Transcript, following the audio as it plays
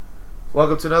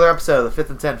Welcome to another episode of the 5th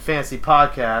and 10 Fantasy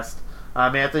Podcast.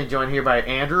 I'm Anthony, joined here by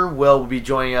Andrew. Will be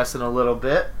joining us in a little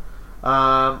bit.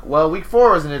 Week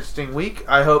 4 was an interesting week.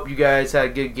 I hope you guys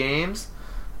had good games.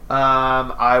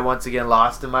 I once again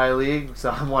lost in my league,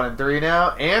 so I'm 1-3 now.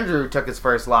 Andrew took his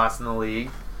first loss in the league.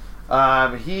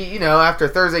 After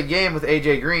Thursday game with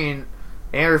AJ Green,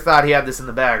 Andrew thought he had this in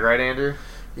the bag, right, Andrew?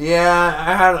 Yeah,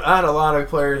 I had a lot of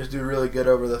players do really good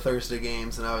over the Thursday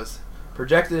games, and I was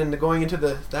projected into going into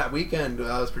that weekend.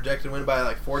 I was projected to win by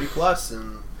like 40 plus,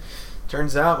 and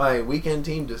turns out my weekend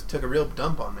team just took a real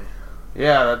dump on me.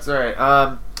 Yeah, that's right.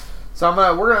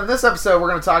 In this episode we're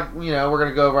gonna talk. We're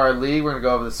gonna go over our league. We're gonna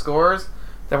go over the scores.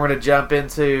 Then we're gonna jump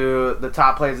into the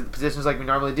top players at the positions like we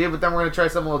normally do. But then we're gonna try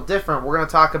something a little different. We're gonna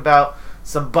talk about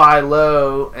some buy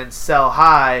low and sell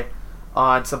high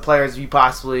on some players you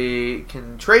possibly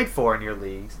can trade for in your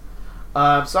leagues. So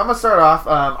I'm gonna start off.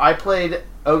 I played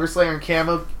Ogre Slayer and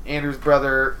Camo, Andrew's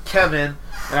brother Kevin,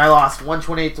 and I lost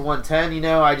 128 to 110.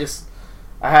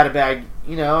 I had a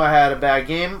bad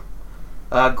game.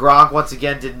 Gronk once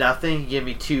again did nothing. He gave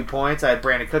me 2 points. I had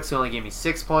Brandon Cooks who only gave me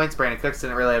 6 points. Brandon Cooks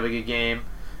didn't really have a good game.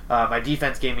 My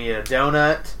defense gave me a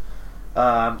donut.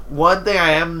 One thing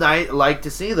I like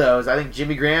to see though is I think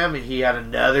Jimmy Graham, he had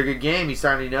another good game. He's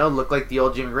starting to look like the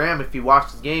old Jimmy Graham. If you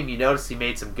watched his game, you notice he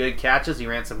made some good catches. He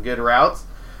ran some good routes.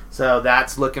 So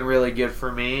that's looking really good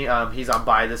for me. He's on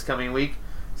bye this coming week,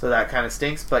 so that kind of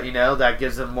stinks. But that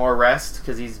gives him more rest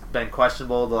because he's been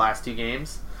questionable the last 2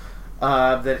 games. We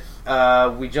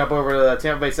jump over to the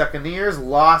Tampa Bay Buccaneers,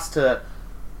 lost to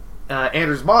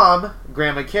Andrew's mom,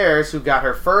 Grandma Cares, who got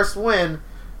her first win.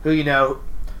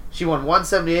 She won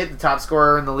 178, the top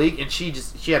scorer in the league, and she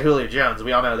had Julio Jones.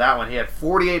 We all know that one. He had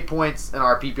 48 points in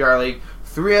our PPR league,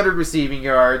 300 receiving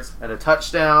yards, and a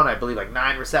touchdown. I believe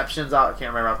 9 receptions. I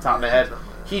can't remember off the top of my head.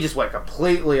 He just went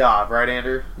completely off, right,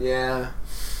 Andrew? Yeah,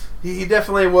 he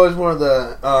definitely was one of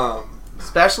the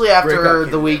especially after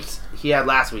the week he had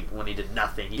last week when he did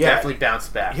nothing. He definitely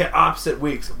bounced back. He had opposite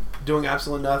weeks, doing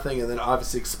absolutely nothing, and then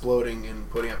obviously exploding and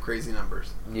putting up crazy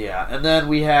numbers. Yeah, and then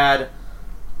we had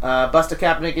Busta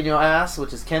Kaepernick in your ass,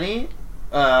 which is Kenny,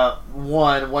 won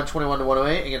 121 to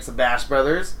 108 against the Bash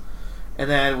Brothers. And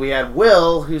then we had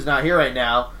Will, who's not here right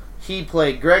now. He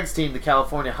played Greg's team, the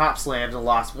California Hop Slams, and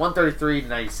lost 133 to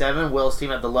 97. Will's team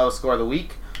had the lowest score of the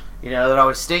week. That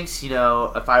always stinks. If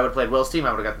I would have played Will's team,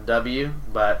 I would have got the W,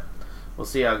 but we'll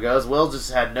see how it goes. Will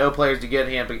just had no players to get.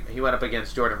 He went up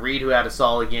against Jordan Reed, who had a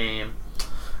solid game.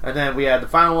 And then we had the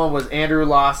final one was Andrew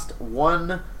lost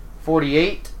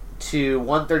 148 to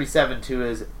 137 to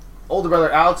his older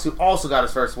brother Alex, who also got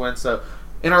his first win. So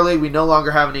in our league, we no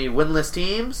longer have any winless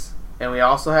teams, and we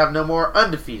also have no more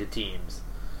undefeated teams.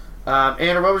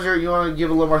 Andrew, you want to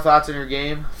give a little more thoughts on your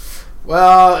game?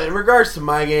 Well, in regards to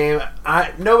my game,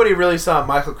 nobody really saw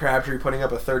Michael Crabtree putting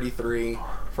up a 33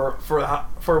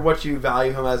 for what you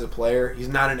value him as a player. He's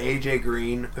not an AJ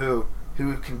Green who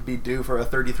can be due for a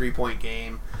 33-point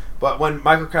game. But when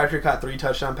Michael Crabtree caught 3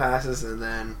 touchdown passes, and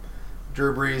then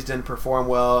Drew Brees didn't perform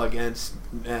well against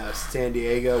San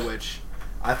Diego, which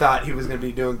I thought he was going to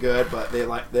be doing good, but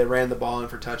they ran the ball in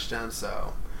for touchdowns.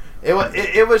 So it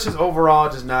was just overall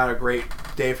just not a great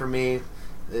day for me.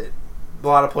 A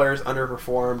lot of players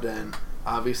underperformed, and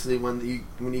obviously when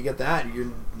you get that,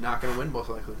 you're not going to win most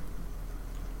likely.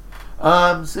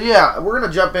 We're going to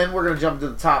jump in. We're going to jump into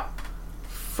the top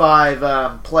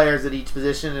 5 players at each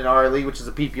position in our league, which is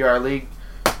a PPR league.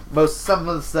 Some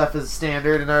of the stuff is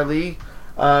standard in our league.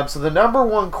 So the number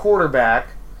 1 quarterback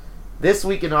this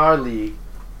week in our league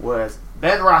was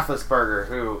Ben Roethlisberger,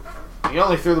 who he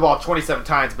only threw the ball 27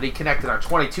 times, but he connected on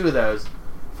 22 of those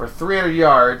for 300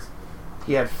 yards.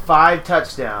 He had 5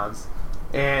 touchdowns,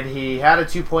 and he had a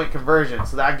 2-point conversion,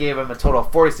 so that gave him a total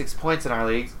of 46 points in our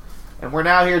leagues. And we're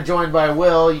now here joined by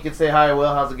Will. You can say hi,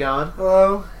 Will. How's it going?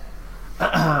 Hello.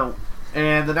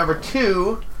 And the number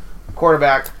 2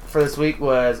 quarterback for this week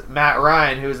was Matt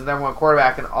Ryan, who is the number 1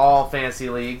 quarterback in all fantasy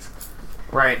leagues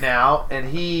right now. And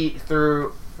he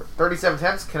threw 37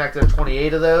 attempts, connected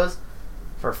 28 of those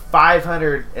for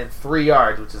 503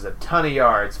 yards, which is a ton of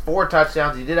yards. 4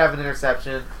 touchdowns. He did have an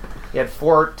interception. He had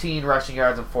 14 rushing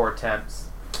yards and 4 attempts.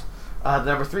 The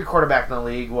number 3 quarterback in the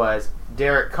league was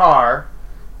Derek Carr,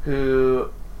 who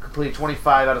completed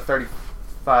 25 out of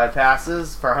 35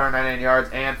 passes for 199 yards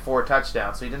and 4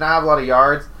 touchdowns. So he did not have a lot of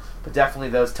yards, but definitely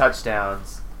those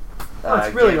touchdowns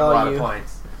it's really gave a lot of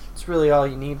points. It's really all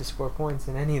you need to score points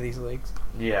in any of these leagues.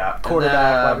 Yeah.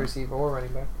 Quarterback, wide receiver, or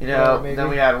running back. Then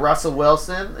we had Russell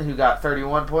Wilson, who got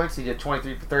 31 points. He did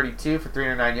 23 for 32 for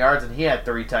 309 yards, and he had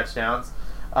 3 touchdowns.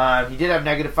 He did have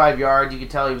 -5 yards. You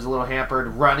could tell he was a little hampered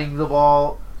running the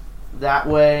ball that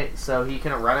way, so he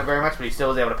couldn't run it very much, but he still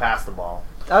was able to pass the ball.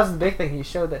 That was the big thing. He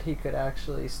showed that he could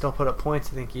actually still put up points,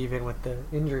 I think, even with the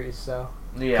injuries. So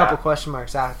Yeah. a couple question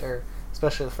marks after,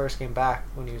 especially the first game back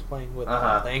when he was playing with the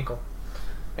ankle.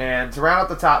 And to round out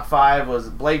the top 5 was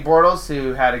Blake Bortles,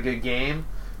 who had a good game,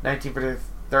 19 for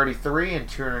 33 and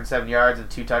 207 yards and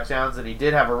 2 touchdowns, and he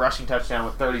did have a rushing touchdown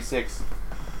with 36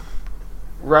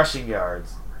 rushing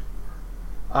yards.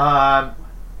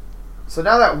 So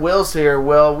now that Will's here,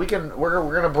 Will, we're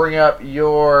gonna bring up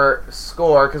your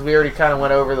score because we already kind of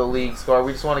went over the league score.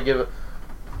 We just want to give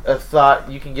a thought.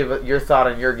 You can give your thought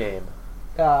on your game.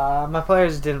 My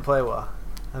players didn't play well.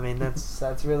 I mean,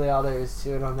 that's really all there is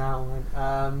to it on that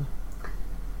one.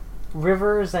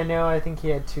 Rivers, I think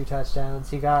he had 2 touchdowns.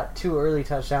 He got 2 early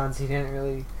touchdowns. He didn't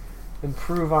really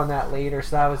improve on that later,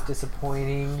 so that was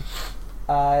disappointing.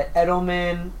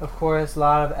 Edelman, of course, a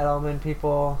lot of Edelman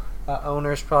people,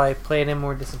 owners probably played him,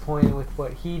 were disappointed with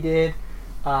what he did.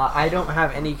 I don't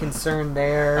have any concern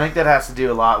there. I think that has to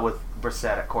do a lot with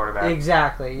Brissett at quarterback.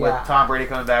 Exactly, yeah. With Tom Brady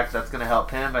coming back, that's going to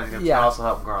help him, but I think it's going to also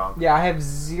help Gronk. Yeah, I have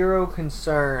zero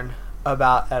concern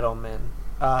about Edelman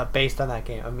based on that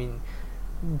game. I mean,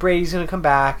 Brady's going to come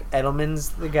back. Edelman's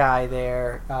the guy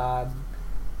there.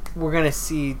 We're going to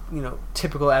see,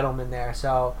 typical Edelman there.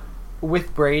 So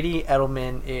with Brady,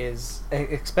 Edelman is,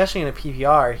 especially in a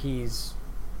PPR, he's,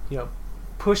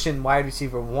 pushing wide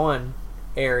receiver 1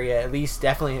 area, at least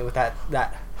definitely with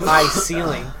that high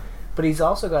ceiling. But he's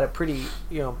also got a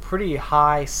pretty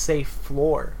high safe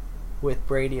floor with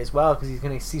Brady as well because he's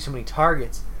going to see so many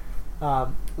targets. A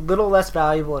little less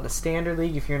valuable in a standard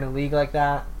league if you're in a league like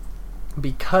that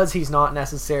because he's not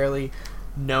necessarily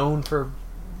known for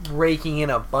breaking in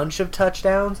a bunch of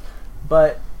touchdowns,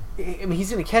 but I mean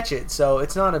he's going to catch it, so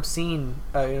it's not obscene.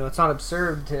 It's not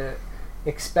absurd to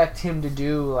expect him to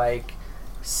do like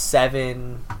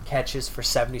 7 catches for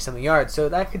 70-something yards. So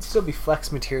that could still be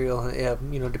flex material,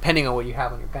 depending on what you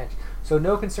have on your bench. So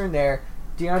no concern there.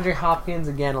 DeAndre Hopkins,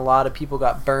 again, a lot of people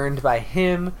got burned by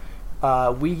him.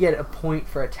 We get a point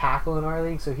for a tackle in our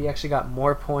league, so he actually got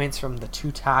more points from the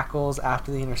 2 tackles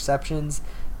after the interceptions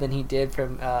than he did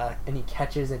from any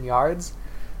catches and yards.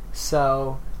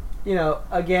 So,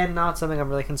 again, not something I'm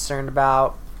really concerned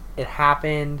about. It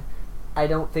happened. I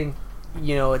don't think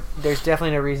there's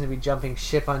definitely no reason to be jumping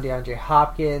ship on DeAndre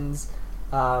Hopkins.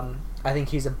 I think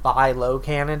he's a buy low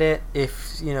candidate.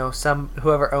 If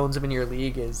whoever owns him in your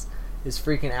league is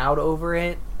freaking out over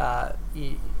it.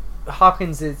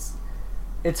 Hopkins,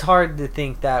 it's hard to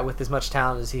think that with as much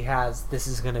talent as he has, this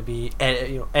is going to be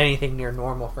anything near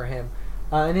normal for him.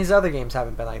 And his other games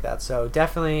haven't been like that. So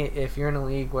definitely, if you're in a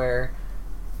league where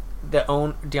the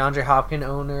DeAndre Hopkins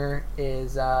owner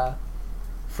is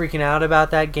freaking out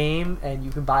about that game and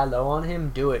you can buy low on him,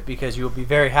 do it because you'll be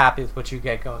very happy with what you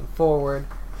get going forward.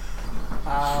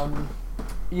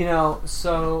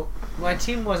 So my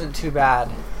team wasn't too bad.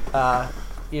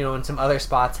 In some other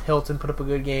spots, Hilton put up a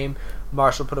good game.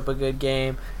 Marshall put up a good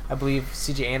game. I believe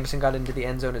C.J. Anderson got into the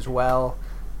end zone as well.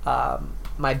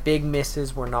 My big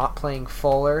misses were not playing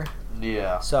Fuller.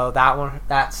 Yeah. So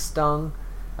that stung.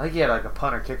 I think he had like a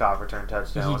punt or kickoff return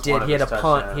touchdown. He did. He had a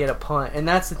punt. He had a punt. And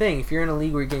that's the thing. If you're in a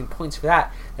league where you're getting points for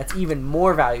that, that's even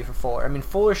more value for Fuller. I mean,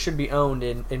 Fuller should be owned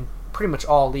in pretty much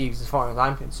all leagues as far as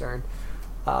I'm concerned.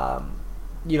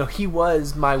 He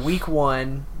was my week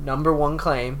 1 number 1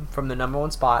 claim from the number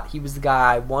 1 spot. He was the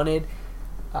guy I wanted.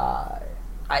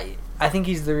 I think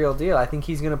he's the real deal. I think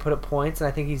he's going to put up points, and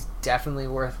I think he's definitely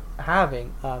worth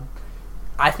having.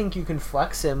 I think you can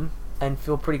flex him and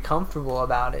feel pretty comfortable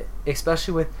about it,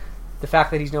 especially with the fact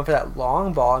that he's known for that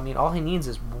long ball. I mean, all he needs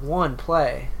is 1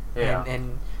 play,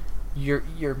 and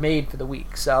you're made for the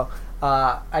week. So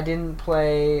I didn't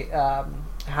play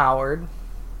Howard,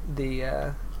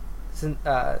 the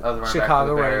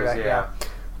Chicago running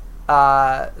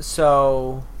back.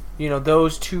 So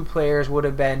those 2 players would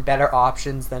have been better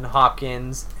options than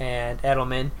Hopkins and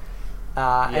Edelman.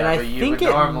 And I think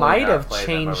it might have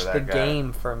changed the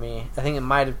game for me. I think it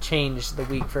might have changed the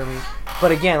week for me.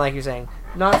 But again, like you're saying,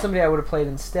 not somebody I would have played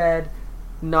instead.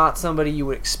 Not somebody you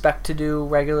would expect to do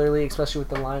regularly, especially with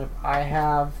the lineup I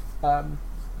have.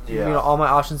 All my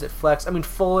options at flex. I mean,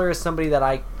 Fuller is somebody that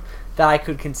I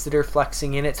could consider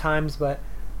flexing in at times, but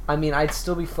I mean, I'd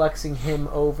still be flexing him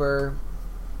over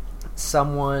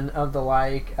someone of the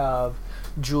like of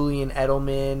Julian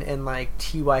Edelman and like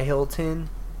T.Y. Hilton.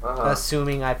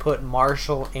 Assuming I put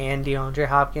Marshall and DeAndre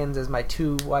Hopkins as my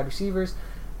 2 wide receivers,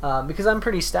 because I'm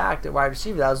pretty stacked at wide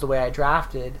receiver. That was the way I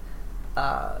drafted.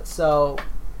 So,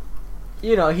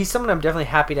 he's someone I'm definitely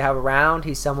happy to have around.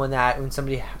 He's someone that when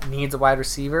somebody needs a wide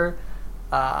receiver,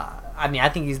 I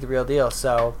think he's the real deal.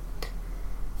 So,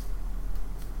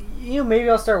 maybe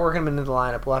I'll start working him into the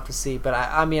lineup. We'll have to see. But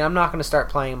I mean, I'm not going to start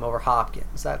playing him over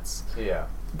Hopkins. That's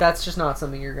just not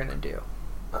something you're going to do.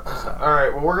 All right,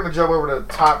 well, we're going to jump over to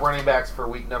top running backs for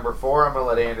week number 4. I'm going to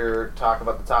let Andrew talk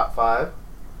about the top 5.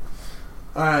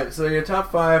 All right, so your top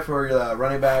 5 for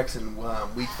running backs in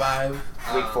week 5.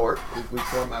 Week 4. Week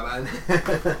 4, my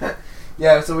bad.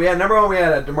 Yeah, so we had number 1. We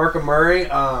had DeMarco Murray.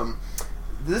 I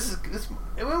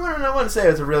wouldn't say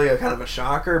it was really kind of a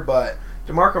shocker, but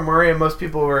DeMarco Murray, and most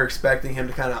people were expecting him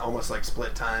to kind of almost like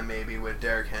split time maybe with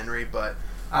Derrick Henry, but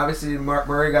obviously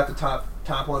Murray got the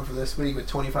top one for this week with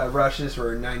 25 rushes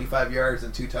for 95 yards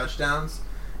and 2 touchdowns.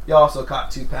 He also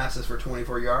caught 2 passes for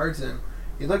 24 yards, and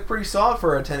he looked pretty solid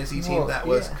for a Tennessee team that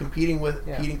was competing with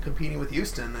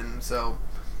Houston, and so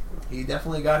he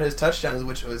definitely got his touchdowns,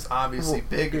 which was obviously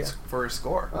big for his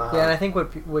score. Yeah, and I think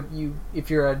if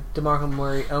you're a DeMarco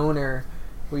Murray owner,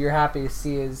 what you're happy to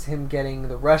see is him getting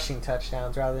the rushing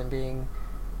touchdowns rather than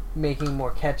making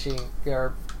more catching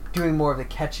or doing more of the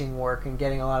catching work and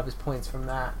getting a lot of his points from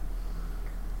that.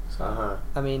 So,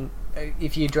 I mean,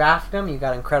 if you draft him, you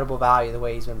got incredible value the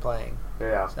way he's been playing.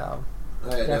 Yeah. So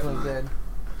yeah, definitely good.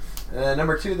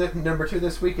 Number two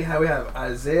this week, we have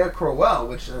Isaiah Crowell,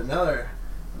 which another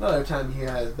time he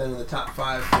has been in the top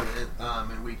 5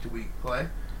 in week-to-week play.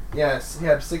 Yes, he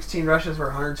had 16 rushes for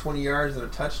 120 yards and a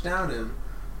touchdown, and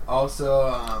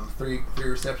also 3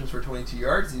 receptions for 22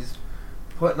 yards. He's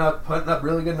putting up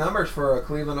really good numbers for a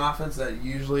Cleveland offense that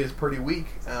usually is pretty weak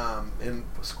in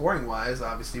scoring wise.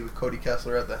 Obviously, with Cody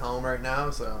Kessler at the helm right now,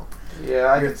 so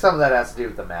yeah, I think some of that has to do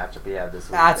with the matchup he had this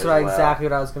week. That's exactly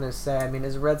what I was going to say. I mean,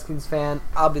 as a Redskins fan,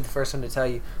 I'll be the first one to tell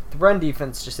you the run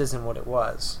defense just isn't what it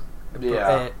was.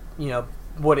 Yeah,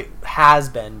 what it has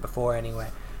been before anyway.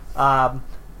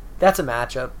 That's a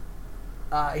matchup.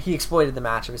 He exploited the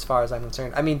matchup as far as I'm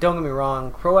concerned. I mean, don't get me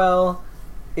wrong, Crowell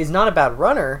is not a bad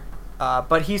runner,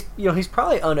 but he's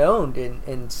probably unowned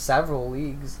in several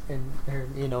leagues, in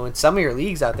some of your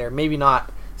leagues out there. Maybe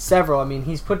not several. I mean,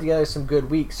 he's put together some good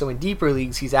weeks, so in deeper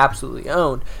leagues he's absolutely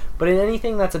owned. But in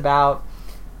anything that's about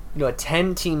a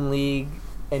 10-team league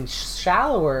and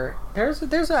shallower, there's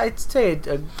I'd say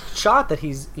a shot that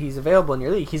he's available in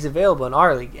your league. He's available in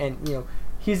our league, and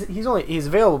he's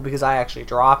available because I actually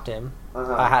dropped him.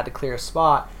 I had to clear a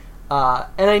spot.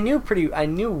 And I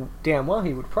knew damn well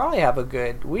he would probably have a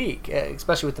good week,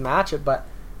 especially with the matchup. But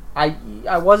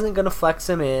I wasn't gonna flex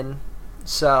him in,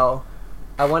 so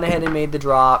I went ahead and made the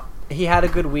drop. He had a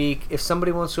good week. If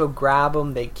somebody wants to go grab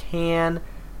him, they can.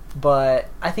 But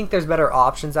I think there's better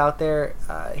options out there.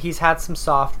 He's had some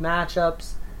soft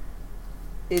matchups.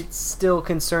 It still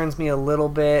concerns me a little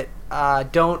bit.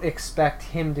 Don't expect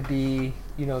him to be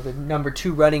the number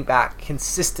 2 running back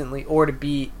consistently, or to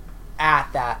be at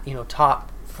that,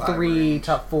 top 3, range.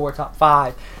 Top 4, top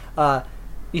 5.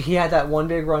 He had that one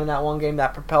big run in that one game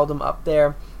that propelled him up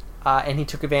there, and he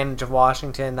took advantage of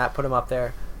Washington. That put him up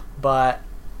there. But,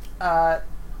 not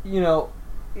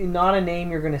a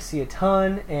name you're going to see a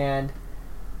ton, and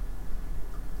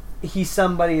he's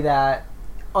somebody that,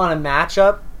 on a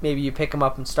matchup, maybe you pick him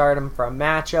up and start him for a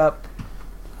matchup.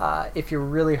 If you're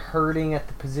really hurting at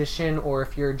the position, or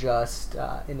if you're just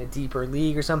in a deeper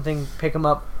league or something, pick him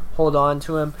up, hold on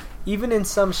to him. Even in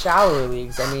some shallower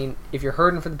leagues, I mean, if you're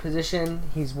hurting for the position,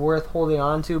 he's worth holding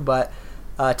on to, but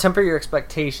temper your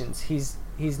expectations. He's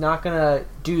not going to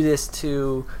do this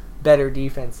to better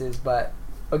defenses, but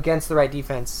against the right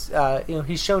defense,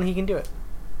 he's shown he can do it.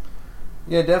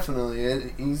 Yeah,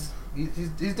 definitely. He's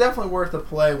definitely worth a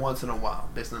play once in a while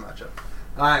based on the matchup.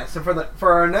 All right, so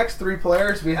for our next 3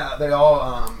 players, they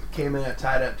all came in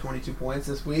tied at 22 points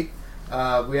this week.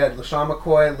 We had LaShawn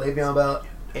McCoy, Le'Veon Bell,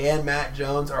 and Matt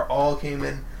Jones all came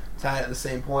in tied at the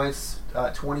same points.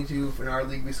 22 in our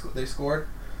league they scored.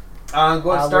 Starting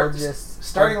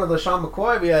with LaShawn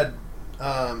McCoy, we had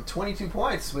 22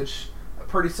 points, which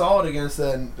pretty solid against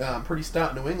a pretty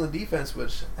stout New England defense,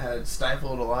 which had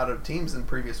stifled a lot of teams in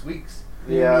previous weeks.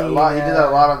 Yeah, he did that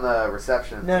a lot on the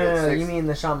reception. No, you mean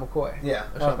LaShawn McCoy. Yeah.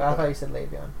 I thought you said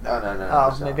Le'Veon. No.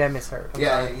 Oh, maybe I misheard.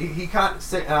 Yeah, he caught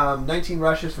 19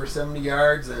 rushes for 70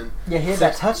 yards. And he had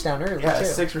that touchdown earlier, too.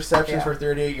 6 receptions for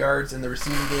 38 yards in the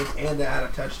receiving game, and to add a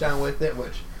touchdown with it,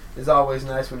 which is always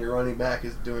nice when your running back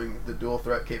is doing the dual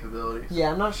threat capabilities.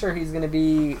 Yeah, I'm not sure he's going to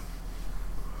be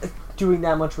doing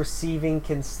that much receiving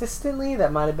consistently.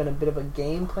 That might have been a bit of a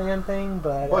game plan thing,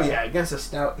 but against a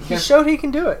stout, he showed he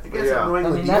can do it. He's always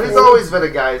been a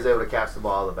guy who's able to catch the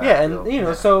ball in the backfield. Yeah,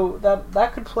 and so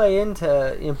that could play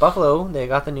into Buffalo. They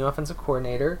got the new offensive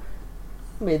coordinator.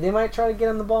 Maybe they might try to get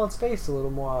him the ball in space a little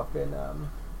more often.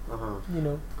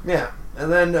 Yeah,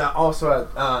 and then also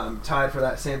tied for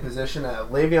that same position,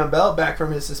 Le'Veon Bell back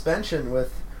from his suspension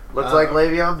with Looks like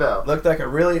Le'Veon Bell. Looked like a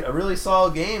really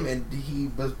solid game, and he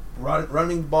was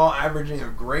running the ball, averaging a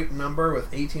great number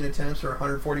with 18 attempts for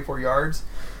 144 yards.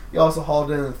 He also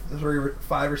hauled in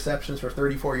 5 receptions for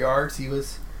 34 yards. He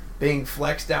was being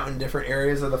flexed out in different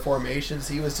areas of the formations.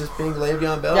 He was just being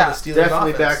Le'Veon Bell. Yeah, the Steelers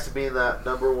Definitely offense. back to being that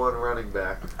number one running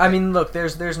back. I mean, look,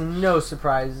 there's no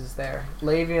surprises there.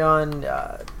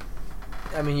 Le'Veon,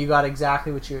 I mean, you got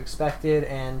exactly what you expected,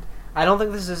 and I don't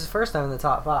think this is his first time in the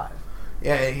top 5.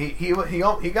 Yeah,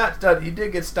 he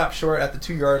did get stopped short at the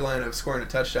 2-yard line of scoring a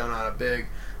touchdown on a big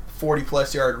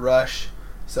 40+ yard rush.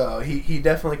 So he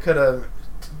definitely could have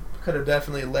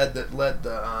definitely led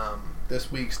the this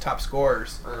week's top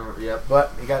scorers. Yep.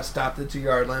 But he got stopped at the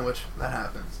 2-yard line, which that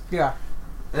happens. Yeah.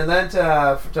 And then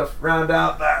to round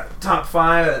out that top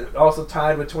 5, also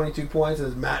tied with 22 points,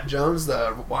 is Matt Jones,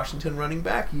 the Washington running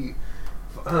back. He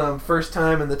first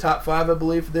time in the top 5, I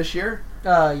believe, this year.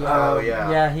 Yeah. Oh,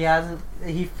 yeah. Yeah, he hasn't.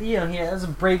 He has a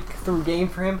breakthrough game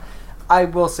for him. I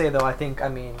will say though, I think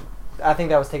that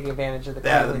was taking advantage of the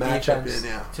Cleveland matchup defense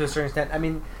did, to a certain extent. I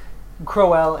mean,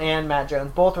 Crowell and Matt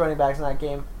Jones, both running backs in that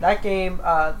game. That game,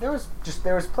 there was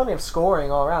plenty of scoring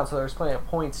all around, so there was plenty of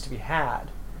points to be had.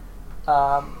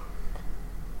 I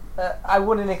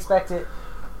wouldn't expect it.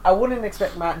 I wouldn't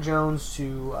expect Matt Jones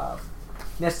to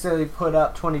necessarily put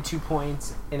up 22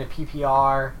 points in a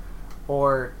PPR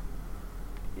or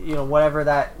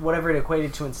whatever it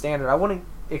equated to in standard. I wouldn't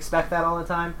expect that all the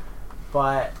time,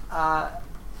 but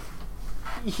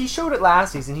he showed it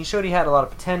last season. He showed he had a lot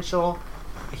of potential.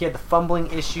 He had the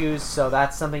fumbling issues, so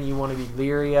that's something you want to be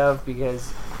leery of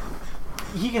because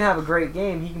he can have a great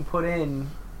game. He can put in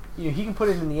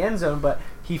in the end zone, but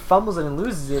he fumbles it and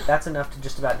loses it. That's enough to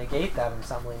just about negate that in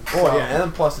some leagues. Oh yeah, and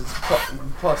then plus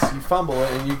you fumble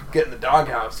it and you get in the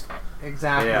doghouse.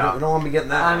 Exactly. Yeah. You don't want to be getting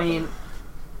that. I mean,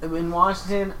 in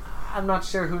Washington, I'm not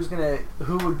sure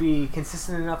who would be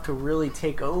consistent enough to really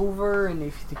take over,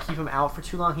 and to keep him out for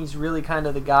too long. He's really kind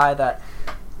of the guy that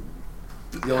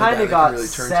kind of got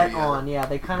set on. Yeah,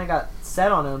 they kind of got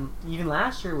set on him even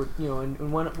last year with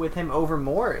and went with him over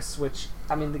Morris, which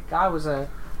I mean the guy was a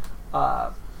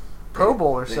Pro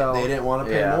Bowler, so they didn't want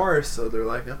to pay Morris, so they're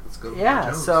like, yep, let's go.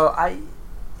 Yeah, Jones. so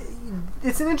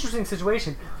it's an interesting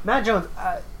situation. Matt Jones,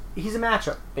 he's a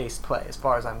matchup-based play as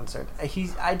far as I'm concerned.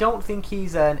 I don't think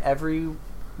he's an every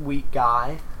week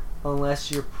guy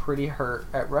unless you're pretty hurt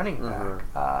at running back.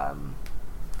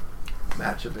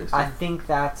 Matchup-based. I think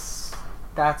that's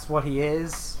what he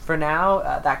is for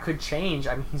now. That could change.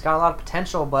 I mean, he's got a lot of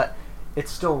potential, but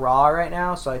it's still raw right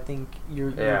now. So I think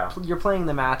you're playing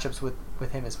the matchups with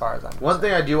him as far as I'm concerned. One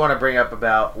thing I do want to bring up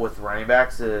about with running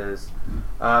backs is,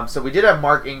 so we did have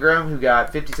Mark Ingram who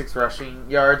got 56 rushing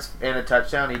yards and a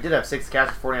touchdown. He did have 6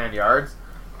 catches, 49 yards,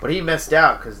 but he missed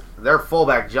out because their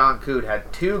fullback John Coote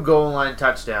had 2 goal line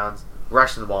touchdowns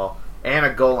rushing the ball and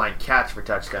a goal line catch for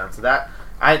touchdown. So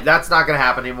that's not going to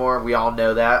happen anymore. We all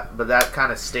know that, but that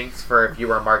kind of stinks for if you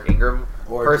were a Mark Ingram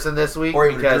person this week, or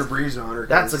even because Drew Brees owner.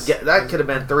 that could have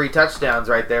been 3 touchdowns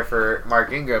right there for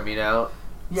Mark Ingram.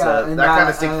 Yeah, so that kind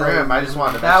of stinks for him. I just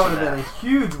wanted to mention that would have been a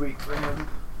huge week for him.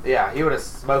 Yeah, he would have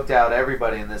smoked out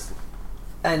everybody in this.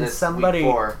 And this somebody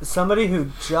week 4.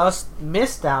 who just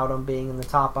missed out on being in the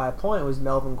top by a point was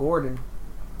Melvin Gordon,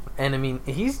 and I mean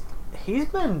he's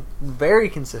been very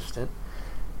consistent.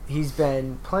 He's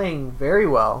been playing very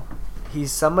well.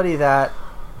 He's somebody that,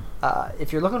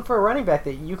 if you're looking for a running back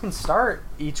that you can start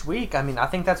each week, I mean, I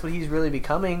think that's what he's really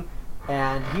becoming,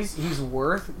 and he's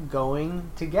worth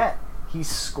going to get. He's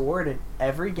scored in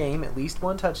every game at least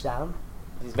 1 touchdown.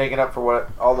 He's making up for what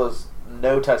all those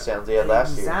no touchdowns he had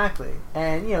last year. Exactly,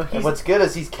 and and what's good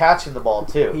is he's catching the ball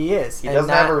too. He is. He doesn't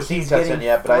have a receiving touchdown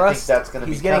yet, but I think that's going to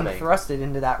be coming. He's getting thrusted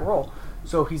into that role,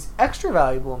 so he's extra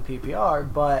valuable in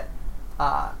PPR, but.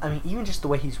 I mean, even just the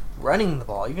way he's running the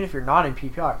ball, even if you're not in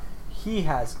PPR, he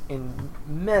has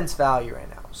immense value right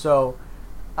now. So,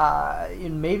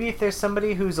 maybe if there's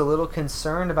somebody who's a little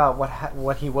concerned about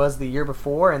what he was the year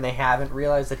before and they haven't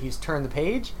realized that he's turned the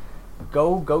page,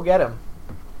 go get him.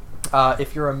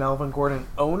 If you're a Melvin Gordon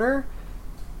owner,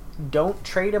 don't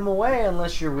trade him away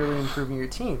unless you're really improving your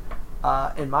team.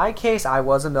 In my case, I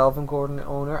was a Melvin Gordon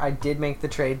owner. I did make the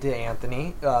trade to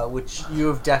Anthony, which you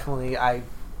have definitely, I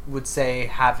would say,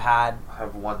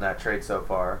 have won that trade so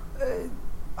far.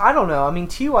 I don't know. I mean,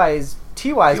 T.Y.'s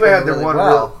been had really one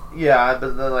well. Yeah,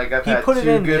 but then, I've had put it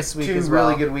in this two week as really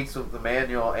well. good weeks with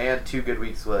Emmanuel and 2 good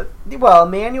weeks with. Well,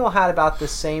 Emmanuel had about the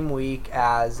same week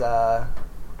as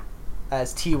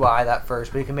T.Y. that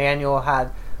first week. Emmanuel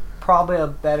had probably a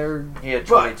better. He had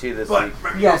 22 this week.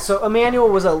 Yeah, so Emmanuel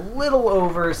was a little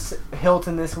over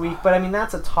Hilton this week, but I mean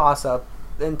that's a toss-up.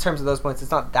 in terms of those points,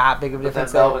 it's not that big of a But then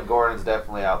difference. Melvin Gordon's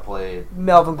definitely outplayed.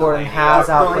 Melvin Gordon Delaney has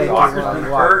Walker. outplayed Walker's Delaney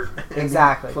been Walker. and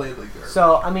Exactly. played like garbage.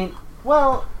 So, I mean,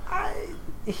 well,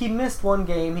 he missed one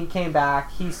game. He came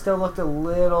back. He still looked a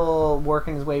little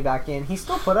working his way back in. He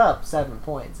still put up 7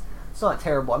 points. It's not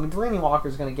terrible. I mean, Delaney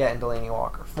Walker's going to get in Delaney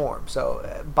Walker form.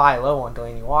 So, buy low on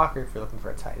Delaney Walker if you're looking for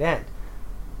a tight end.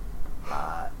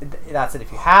 That's it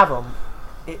if you have him.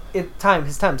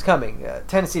 His time's coming.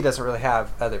 Tennessee doesn't really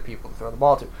have other people to throw the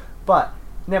ball to. But,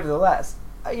 nevertheless,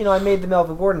 I made the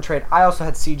Melvin Gordon trade. I also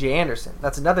had C.J. Anderson.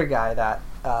 That's another guy that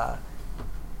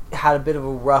had a bit of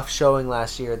a rough showing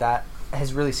last year that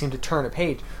has really seemed to turn a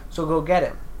page. So go get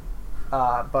him.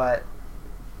 I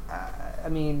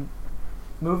mean,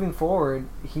 moving forward,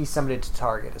 he's somebody to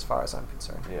target as far as I'm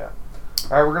concerned. Yeah.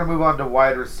 All right, we're going to move on to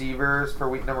wide receivers for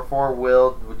week number 4.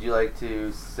 Will, would you like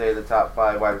to say the top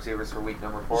 5 wide receivers for week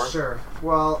number 4? Sure.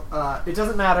 Well, it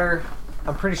doesn't matter.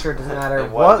 I'm pretty sure it doesn't matter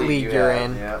And what league you're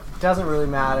have, in. Yeah. It doesn't really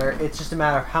matter. It's just a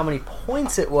matter of how many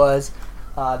points it was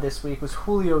this week. Was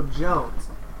Julio Jones.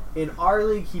 In our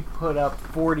league, he put up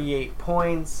 48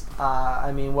 points.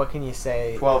 I mean, what can you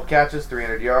say? 12 catches,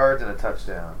 300 yards, and a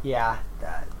touchdown. Yeah,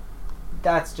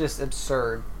 that's just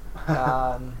absurd.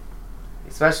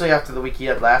 Especially after the week he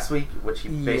had last week, which he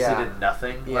basically Yeah. did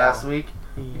nothing Yeah. last week.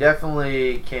 He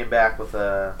definitely came back with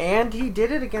a... And he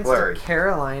did it against Flurry. the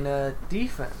Carolina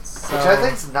defense. Which I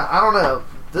think's not... I don't know.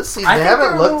 This season, I they think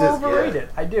haven't they're looked a as little overrated. good.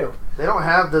 I do. They don't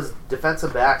have those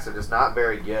defensive backs. They're just not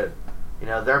very good.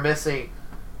 They're missing...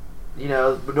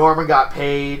 Norman got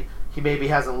paid. He maybe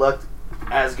hasn't looked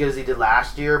as good as he did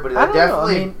last year, but I don't know.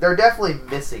 I mean, they're definitely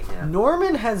missing him.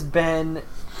 Norman has been...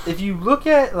 If you look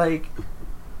at,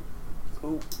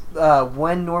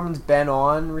 when Norman's been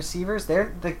on receivers,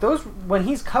 they're those when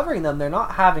he's covering them, they're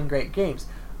not having great games.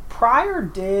 Pryor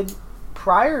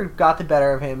got the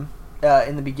better of him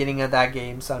in the beginning of that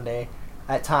game Sunday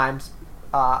at times.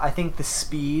 I think the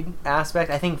speed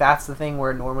aspect, I think that's the thing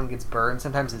where Norman gets burned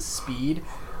sometimes, is speed.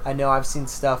 I know I've seen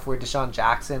stuff where Deshaun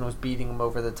Jackson was beating him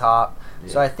over the top. Yeah.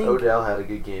 So I think Odell had a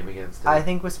good game against him. I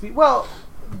think with speed, well,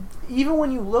 even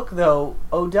when you look, though,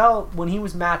 Odell, when he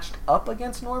was matched up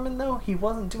against Norman, though, he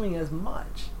wasn't doing as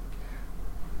much.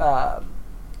 I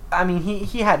mean,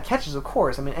 he had catches, of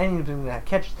course. I mean, anyone's going to have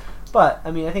catches. But,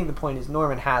 I mean, I think the point is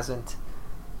Norman's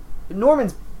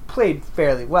played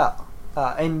fairly well.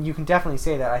 And you can definitely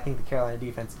say that I think the Carolina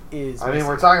defense is... I mean,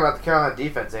 we're talking about the Carolina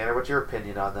defense, Andrew. What's your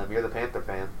opinion on them? You're the Panther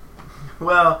fan.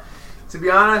 Well, to be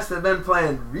honest, they've been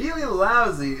playing really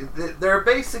lousy. They're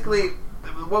basically...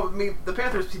 the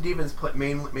Panthers' defense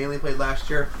mainly played last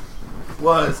year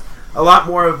was a lot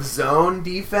more of zone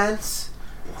defense,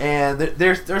 and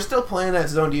they're still playing that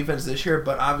zone defense this year.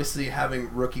 But obviously,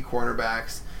 having rookie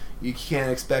cornerbacks, you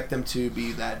can't expect them to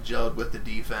be that gelled with the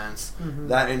defense,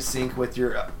 that in sync with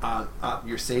your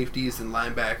safeties and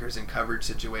linebackers in coverage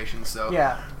situations. So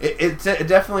yeah, it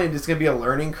definitely is going to be a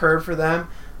learning curve for them.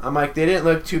 I'm like, they didn't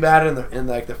look too bad in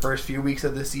the first few weeks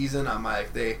of the season. I'm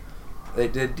like, they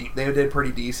did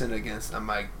pretty decent against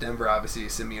Denver. Obviously,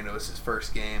 Simeone was his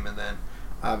first game, and then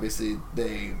obviously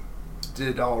they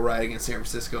did all right against San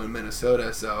Francisco and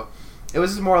Minnesota. So it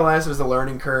was just more or less, it was a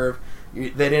learning curve.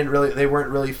 They weren't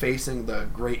really facing the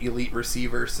great elite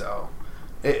receiver. So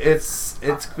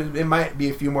it might be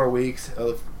a few more weeks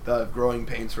of growing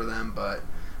pains for them, but.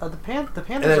 The Panthers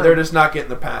And they're just not getting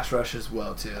the pass rush as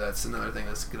well too. That's another thing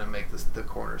that's going to make the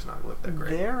corners not look that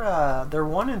great. They're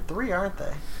 1-3, aren't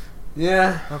they?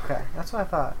 Yeah. Okay, that's what I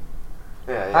thought.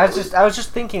 Yeah. I was just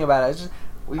thinking about it.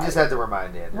 We just had to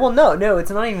remind Andrew. Well, no,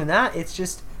 it's not even that. It's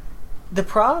just the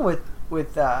problem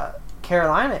with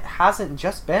Carolina hasn't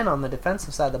just been on the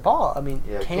defensive side of the ball. I mean,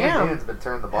 Cam Newton's been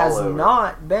turning the ball has over.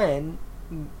 not been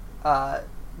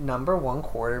number one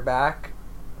quarterback,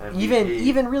 MVP.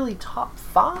 even really top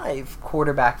 5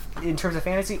 quarterback in terms of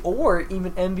fantasy, or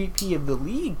even MVP of the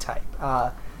league type.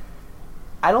 I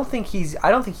don't think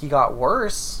he got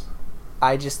worse.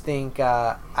 I just think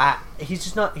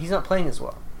he's not playing as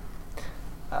well.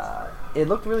 It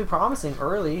looked really promising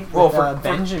early with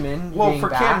Benjamin being for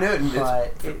back, Cam Newton,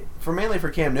 but for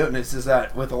Cam Newton, it's just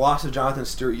that with the loss of Jonathan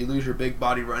Stewart, you lose your big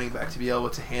body running back to be able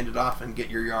to hand it off and get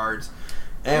your yards.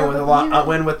 And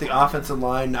with the offensive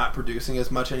line not producing as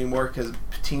much anymore because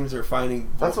teams are finding.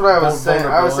 That's what I was saying.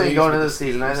 I was saying going into the the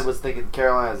season, I was thinking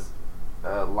Carolina's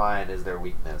line is their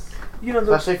weakness,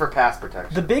 especially for pass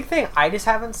protection. The big thing I just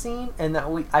haven't seen, and that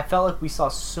I felt like we saw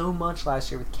so much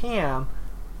last year with Cam,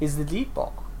 is the deep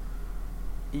ball.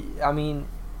 I mean,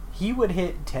 he would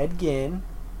hit Ted Ginn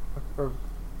or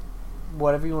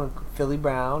whatever you want, Philly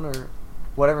Brown or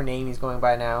whatever name he's going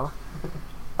by now.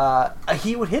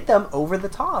 he would hit them over the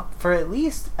top for at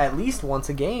least once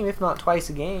a game, if not twice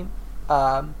a game.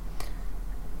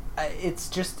 It's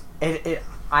just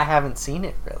I haven't seen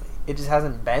it really. It just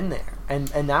hasn't been there, and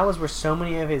that was where so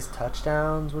many of his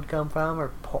touchdowns would come from,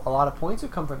 or a lot of points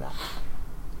would come from that.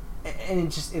 And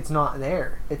it's not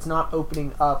there. It's not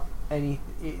opening up any.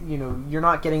 You're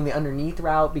not getting the underneath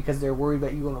route because they're worried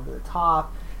about you going over the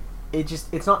top.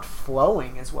 It's not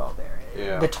flowing as well there.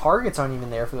 Yeah. The targets aren't even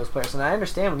there for those players. And I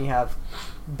understand when you have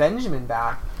Benjamin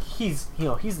back, he's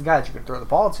the guy that you can throw the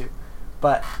ball to,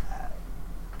 but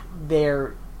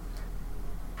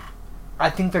I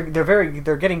think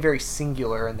they're getting very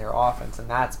singular in their offense, and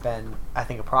that's been, I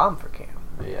think, a problem for Cam.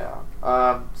 Yeah.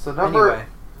 Anyway,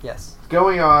 yes.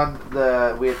 Going on,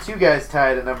 we have two guys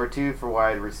tied at number 2 for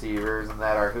wide receivers, and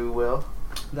that are who, Will?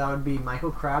 That would be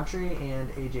Michael Crabtree and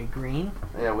AJ Green.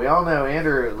 Yeah, we all know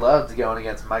Andrew loves going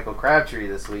against Michael Crabtree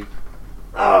this week.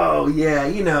 Oh, yeah,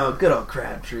 good old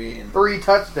Crabtree. And 3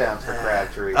 touchdowns for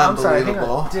Crabtree. I'm sorry, hang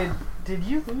Unbelievable. on. Did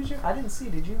you lose your... I didn't see.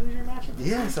 Did you lose your matchup this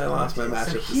Yes, week? I lost my matchup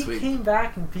So this he week. came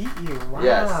back and beat you. Wow.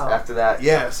 Yes, after that.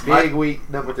 Yes, Big week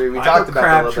number 3. We Michael talked about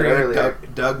that a little bit Crabtree earlier.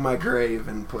 dug my grave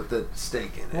and put the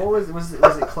stake in it. What was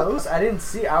it close? I didn't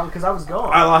see because I was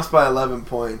gone. I lost by 11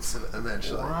 points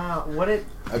eventually. Wow.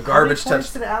 A garbage How many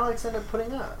points touch. did Alex end up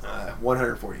putting up?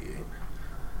 148.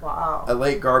 Wow. A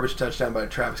late garbage touchdown by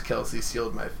Travis Kelce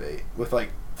sealed my fate with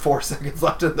 4 seconds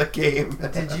left in the game.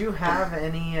 Did you have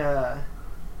any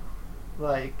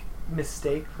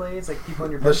mistake plays, people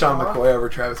on your bench? LaShawn McCoy over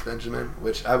Travis Benjamin,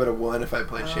 which I would have won if I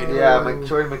played Shady. Yeah,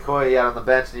 Jordan McCoy on the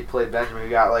bench, and he played Benjamin. He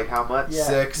got how much? Yeah.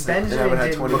 6. Benjamin and I would have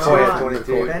did 22. McCoy had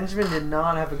 22. Benjamin did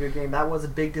not have a good game. That was a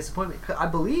big disappointment. I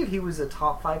believe he was a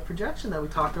top 5 projection that we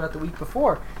talked about the week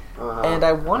before. And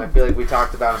I feel like we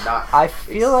talked about him not. I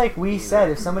feel like we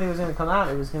said if somebody was going to come out,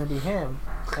 it was going to be him.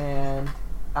 And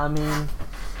I mean,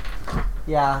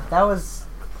 yeah, that was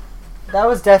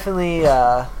definitely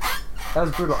that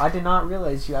was brutal. I did not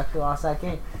realize you actually lost that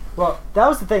game. Well, that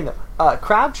was the thing though.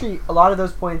 Crabtree, a lot of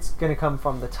those points going to come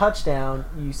from the touchdown.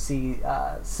 You see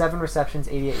 7 receptions,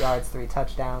 88 yards, 3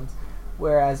 touchdowns.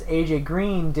 Whereas AJ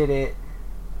Green did it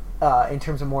in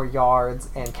terms of more yards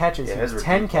and catches. Yeah, he was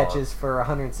 10 catches for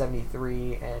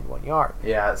 173 and 1 yard.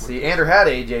 Yeah, see, Andrew has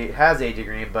AJ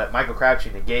Green, but Michael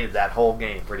Crabtree negated that whole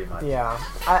game pretty much. Yeah.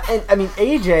 I mean,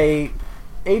 AJ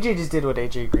just did what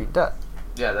AJ Green does.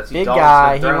 Yeah, that's Big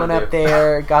guy. He went up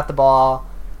there, got the ball.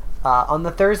 On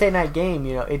the Thursday night game,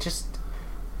 it just...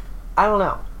 I don't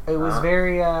know. It was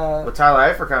very... With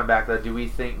Tyler Eifert coming back, though, do we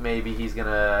think maybe he's going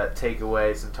to take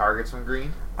away some targets from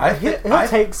Green? He'll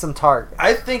take some targets.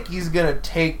 I think he's going to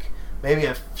take maybe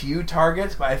a few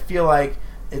targets, but I feel like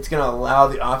it's going to allow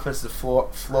the offense to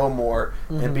flow more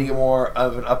and be more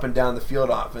of an up and down the field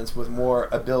offense with more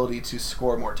ability to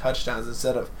score more touchdowns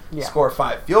instead of score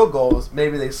 5 field goals.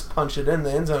 Maybe they punch it in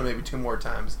the end zone maybe 2 more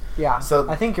times. Yeah, so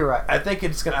I think you're right. I think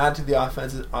it's going to add to the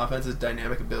offense's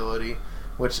dynamic ability,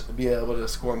 which be able to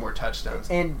score more touchdowns.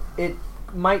 And it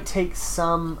might take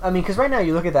some... I mean, because right now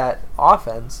you look at that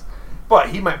offense...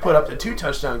 But he might put up a 2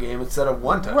 touchdown game instead of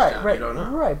 1 touchdown. Right, you don't know.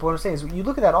 Right, but what I'm saying is you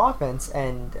look at that offense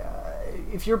and...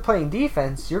 if you're playing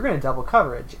defense, you're going to double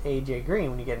coverage AJ Green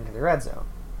when you get into the red zone.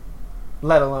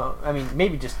 Let alone, I mean,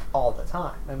 maybe just all the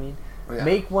time. I mean,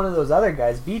 make one of those other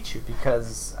guys beat you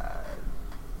because,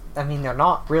 they're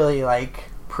not really,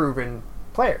 proven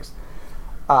players.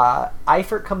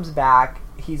 Eifert comes back,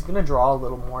 he's going to draw a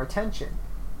little more attention.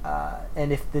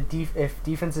 And if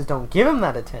defenses don't give him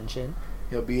that attention...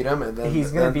 He'll beat him, and then...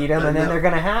 He's going to beat him, and then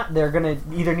they're going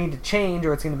to either need to change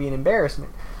or it's going to be an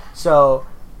embarrassment. So...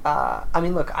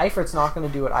 look, Eifert's not going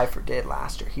to do what Eifert did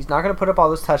last year. He's not going to put up all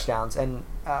those touchdowns. And,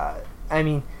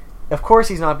 of course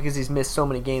he's not because he's missed so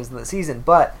many games in the season.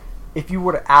 But if you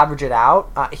were to average it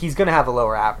out, he's going to have a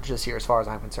lower average this year as far as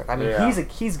I'm concerned.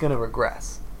 He's going to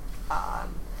regress.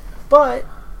 But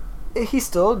he's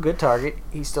still a good target.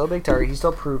 He's still a big target. He's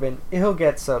still proven. He'll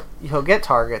get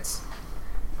targets.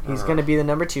 He's going to be the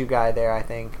number 2 guy there, I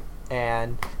think.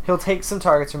 And he'll take some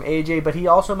targets from AJ, but he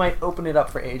also might open it up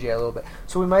for AJ a little bit.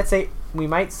 So we might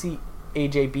see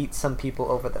AJ beat some people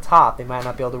over the top. They might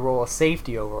not be able to roll a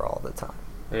safety over all the time.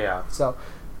 Yeah. So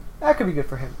that could be good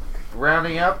for him.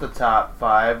 Rounding up the top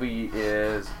 5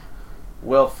 is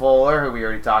Will Fuller, who we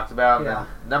already talked about. Yeah. And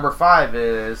then number 5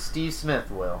 is Steve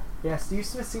Smith, Will. Yeah, Steve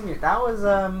Smith Sr. That was,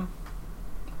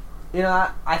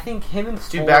 I think him and It's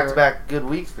 2 Fuller, back-to-back good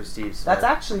weeks for Steve Smith. That's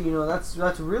actually,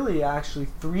 that's really actually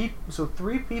 3. So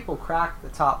 3 people cracked the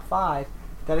top 5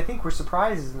 that I think were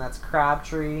surprises, and that's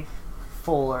Crabtree,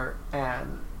 Fuller,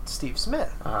 and Steve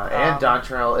Smith. And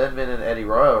Dontrell Inman and Eddie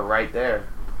Royal right there.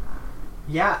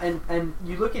 Yeah, and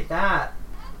you look at that,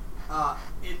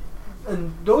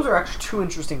 And those are actually two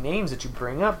interesting names that you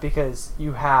bring up because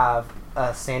you have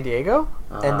San Diego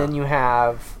and then you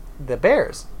have the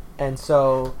Bears. And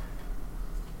so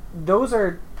those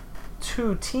are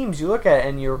two teams you look at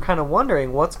and you're kind of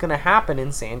wondering what's going to happen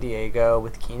in San Diego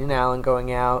with Keenan Allen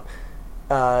going out.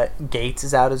 Gates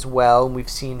is out as well, and we've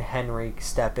seen Henry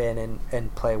step in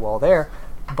and play well there.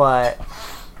 But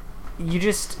you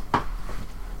just...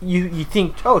 You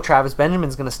think, oh, Travis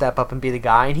Benjamin's going to step up and be the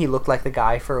guy, and he looked like the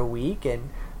guy for a week,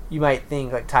 and you might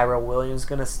think like Tyrell Williams is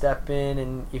going to step in,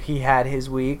 and if he had his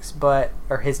weeks,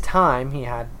 or his time, he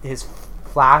had his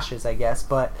flashes, I guess,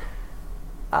 but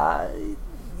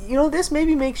this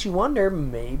maybe makes you wonder,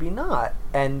 maybe not.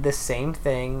 And the same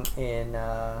thing in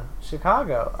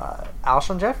Chicago.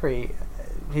 Alshon Jeffrey,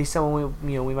 he's someone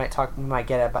we might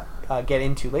get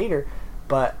into later,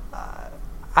 but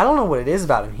I don't know what it is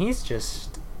about him.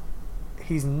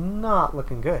 He's not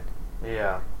looking good.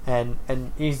 Yeah. And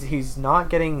he's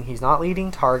not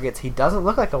leading targets. He doesn't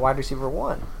look like a wide receiver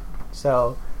one.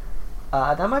 So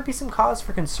that might be some cause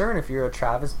for concern if you're a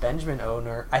Travis Benjamin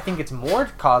owner. I think it's more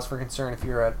cause for concern if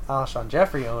you're an Alshon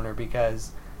Jeffrey owner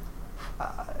because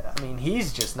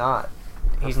he's just not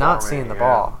seeing the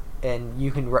ball. And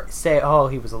you can say, oh,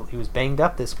 he was banged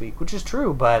up this week, which is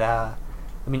true, but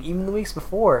even the weeks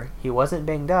before he wasn't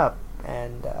banged up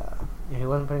and he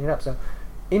wasn't putting it up. So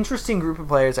interesting group of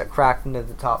players that cracked into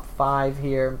the top 5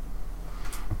 here.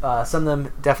 Some of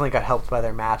them definitely got helped by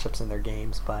their matchups in their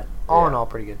games, but all in all,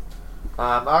 pretty good.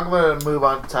 I'm going to move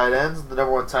on to tight ends. The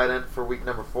number 1 tight end for week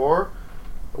number 4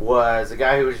 was a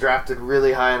guy who was drafted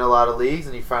really high in a lot of leagues,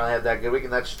 and he finally had that good week,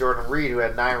 and that's Jordan Reed, who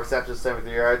had 9 receptions,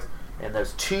 73 yards, and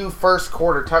those 2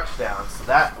 first-quarter touchdowns. So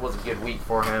that was a good week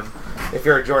for him. If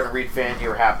you're a Jordan Reed fan, you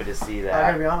were happy to see that. I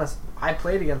gotta be honest, I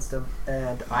played against him,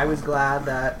 and I was glad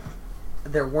that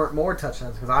there weren't more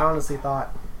touchdowns because I honestly thought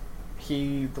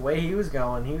the way he was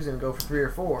going, he was going to go for 3 or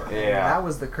 4. Yeah. And that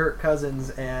was the Kirk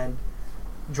Cousins and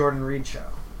Jordan Reed show.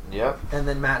 Yep. And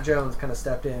then Matt Jones kind of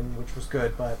stepped in, which was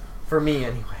good, but for me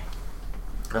anyway.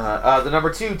 The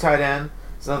number 2 tight end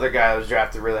is another guy that was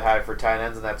drafted really high for tight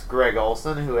ends, and that's Greg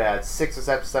Olsen, who had 6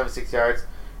 receptions, 76 yards,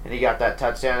 and he got that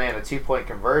touchdown and a 2-point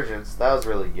conversion, so that was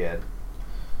really good.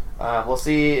 We'll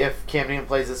see if Cam Newton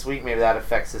plays this week. Maybe that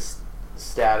affects his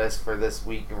status for this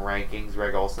week in rankings,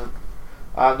 Greg Olsen.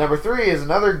 Number 3 is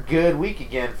another good week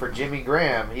again for Jimmy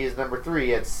Graham. He is number 3.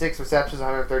 He had 6 receptions,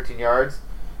 113 yards.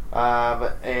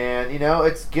 And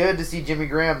it's good to see Jimmy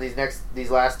Graham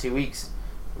these last 2 weeks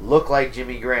look like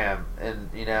Jimmy Graham. And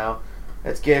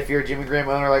it's good if you're a Jimmy Graham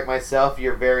owner like myself.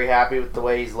 You're very happy with the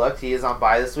way he's looked. He is on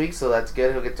bye this week, so that's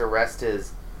good. He'll get to rest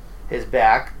his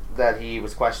back that he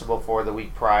was questionable for the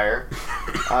week prior.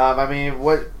 Andrew,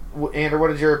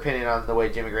 what is your opinion on the way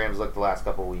Jimmy Graham's looked the last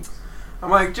couple of weeks?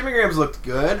 Jimmy Graham's looked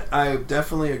good. I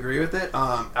definitely agree with it.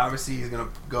 Obviously, he's going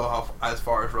to go as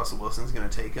far as Russell Wilson's going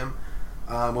to take him.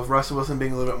 With Russell Wilson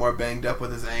being a little bit more banged up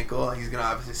with his ankle, he's going to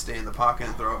obviously stay in the pocket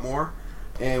and throw it more.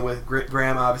 And with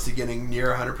Graham obviously getting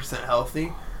near 100%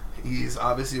 healthy, he's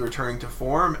obviously returning to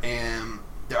form, and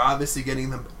they're obviously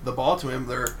getting the ball to him.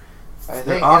 I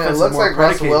think it looks like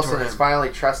Russell Wilson is finally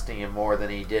trusting him more than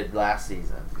he did last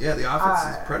season. Yeah, the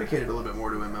offense is predicated a little bit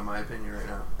more to him, in my opinion, right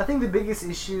now. I think the biggest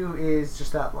issue is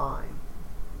just that line.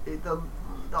 The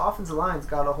offensive line's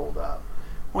got to hold up.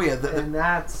 Well, yeah, and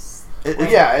that's...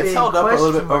 it's held up a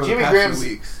little bit over Jimmy the past Graham's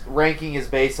few weeks. Ranking is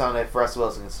based on if Russell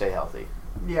Wilson can stay healthy.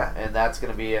 Yeah. And that's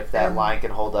going to be if that line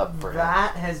can hold up for him.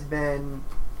 That has been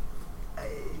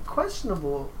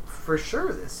questionable for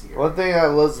sure this year. One thing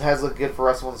that has looked good for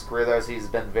Russell Wilson's career, though, is he's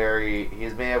been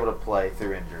able to play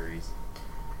through injuries.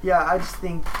 Yeah, I just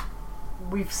think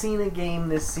we've seen a game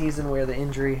this season where the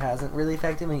injury hasn't really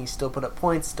affected him, and he still put up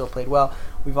points, still played well.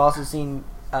 We've also seen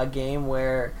a game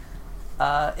where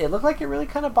it looked like it really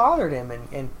kind of bothered him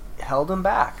and held him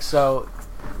back. So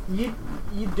you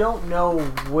don't know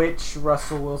which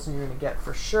Russell Wilson you're going to get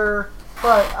for sure.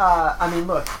 But,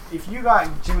 look, if you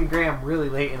got Jimmy Graham really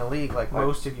late in a league, like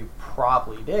most of you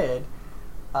probably did,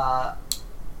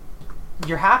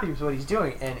 you're happy with what he's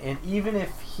doing. And even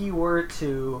if he were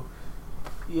to,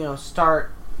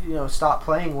 stop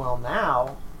playing well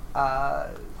now,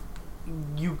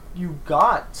 you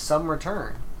got some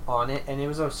return on it, and it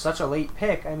was such a late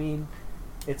pick.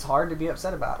 It's hard to be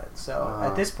upset about it. So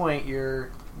at this point,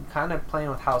 you're kind of playing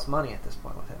with house money at this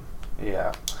point with him.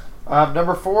 Yeah.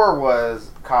 Number 4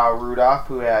 was Kyle Rudolph,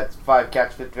 who had 5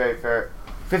 catches,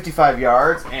 55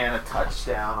 yards, and a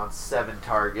touchdown on 7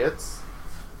 targets.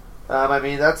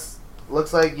 That's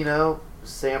looks like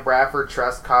Sam Bradford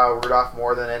trusts Kyle Rudolph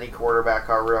more than any quarterback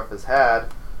Kyle Rudolph has had,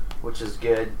 which is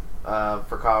good.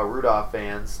 for Kyle Rudolph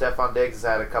fans. Stephon Diggs has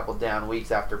had a couple down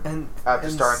weeks after starting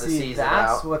the season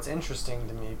that's out. what's interesting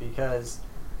to me, because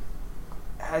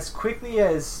as quickly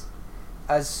as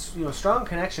strong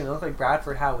connection it looked like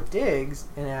Bradford had with Diggs,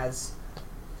 and as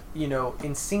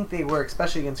in sync they were,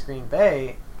 especially against Green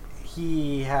Bay,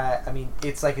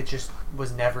 it's like it just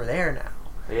was never there now.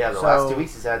 Yeah, the last 2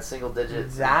 weeks he's had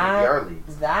single-digit PPR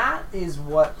leads. That is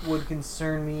what would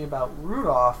concern me about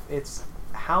Rudolph. It's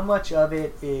how much of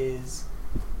it is,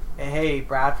 hey,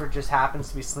 Bradford just happens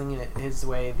to be slinging it his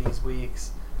way these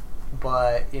weeks,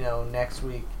 but, next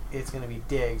week it's going to be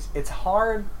Diggs. It's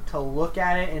hard to look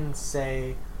at it and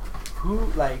say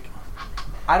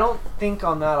I don't think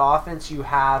on that offense you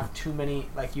have too many,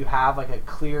 you have a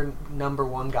clear number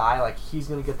one guy, he's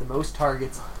going to get the most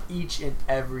targets each and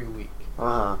every week.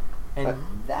 And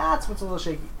that's what's a little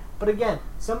shaky. But again,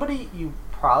 somebody you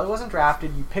probably wasn't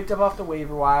drafted, you picked up off the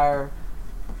waiver wire,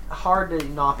 hard to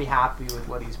not be happy with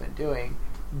what he's been doing.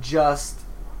 Just,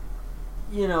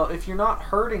 if you're not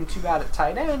hurting too bad at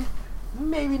tight end,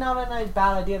 maybe not a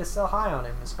bad idea to sell high on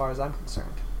him as far as I'm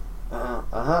concerned.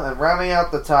 And rounding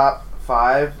out the top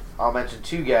 5, I'll mention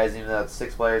 2 guys, even though it's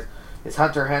 6 players, is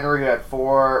Hunter Henry, who had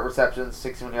 4 receptions,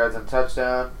 61 yards and a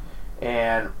touchdown,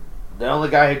 and the only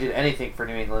guy who did anything for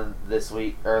New England last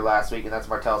week, and that's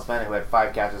Martellus Bennett, who had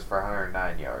 5 catches for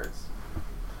 109 yards.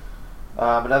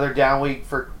 Another down week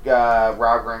for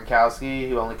Rob Gronkowski,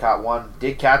 who only caught 1,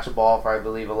 did catch a ball for, I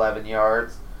believe, 11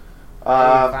 yards.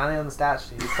 Finally on the stat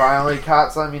sheet. He finally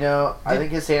caught some, I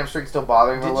think his hamstring's still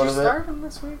bothering him a little bit. Did you start him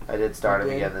this week? I did start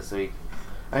him again this week.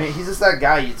 He's just that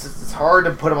guy. It's hard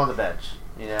to put him on the bench,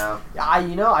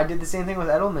 I did the same thing with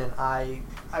Edelman.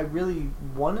 I really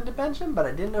wanted to bench him, but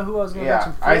I didn't know who I was going to bench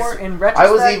him for. In retrospect,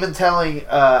 I was even telling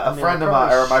a friend of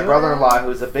mine, or my brother-in-law,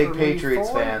 who's a big Patriots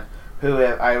fan, who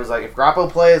I was like, if Garoppolo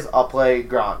plays, I'll play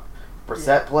Gronk.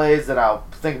 Brissett plays, then I'll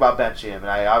think about benching him. And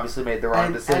I obviously made the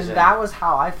wrong decision. And that was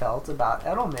how I felt about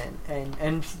Edelman.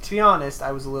 And to be honest,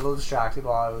 I was a little distracted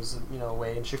while I was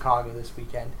away in Chicago this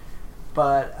weekend.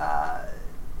 But I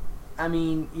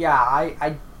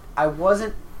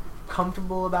wasn't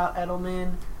comfortable about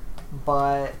Edelman,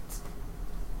 but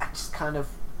I just kind of,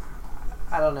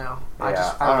 I don't know. I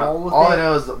roll with it. All I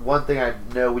know is one thing I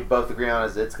know we both agree on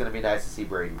is it's going to be nice to see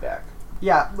Brady back.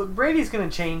 Yeah, look, Brady's going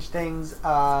to change things.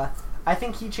 I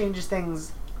think he changes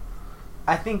things.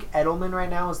 I think Edelman right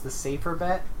now is the safer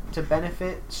bet to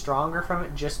benefit stronger from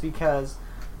it, just because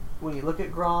when you look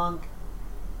at Gronk,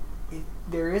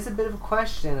 there is a bit of a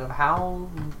question of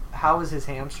how is his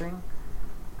hamstring.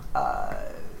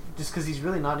 Just because he's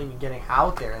really not even getting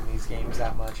out there in these games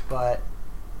that much, but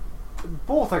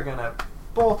both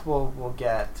will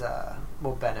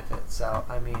benefit. So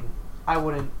I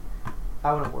wouldn't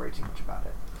worry too much about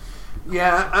it.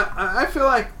 Yeah, I feel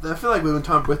like with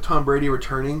Tom Brady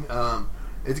returning,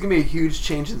 it's gonna be a huge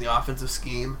change in the offensive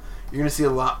scheme. You're gonna see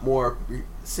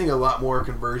seeing a lot more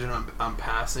conversion on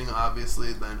passing,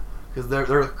 obviously, than because they're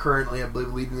currently, I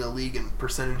believe, leading the league in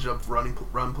percentage of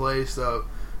run plays. So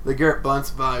the Garrett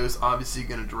Blount's value is obviously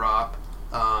going to drop.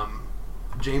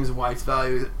 James White's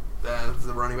value as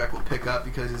the running back will pick up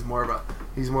because he's more of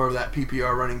that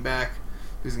PPR running back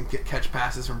who's going to catch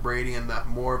passes from Brady, and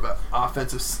more of an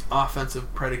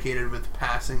offensive predicated with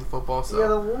passing the football. So. Yeah,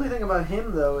 the only thing about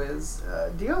him though is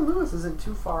Dion Lewis isn't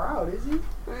too far out, is he?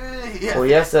 Yeah. Well,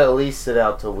 he has to at least sit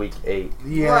out till week 8.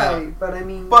 Yeah, right,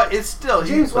 but but it's still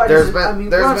James White. There's been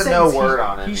no word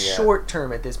on him. He's yet. Short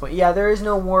term at this point. Yeah, there is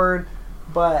no word.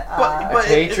 But the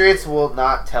Patriots will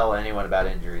not tell anyone about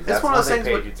injuries. That's one of those things.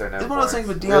 Patriots are known It's for. one of those things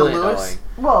with Dion Lewis.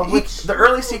 Well, the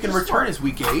earliest he can return is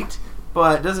week 8.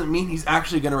 But it doesn't mean he's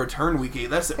actually going to return week 8.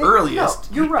 That's the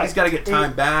earliest. No, you're right. He's got to get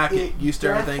time back, get used to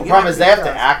everything. The problem is they have to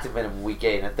activate him in week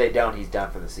 8, and if they don't, he's done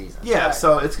for the season. Yeah, right.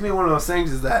 So it's going to be one of those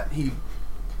things is that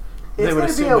it's going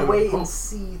to be a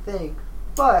wait-and-see thing.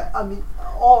 But,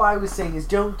 all I was saying is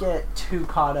don't get too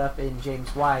caught up in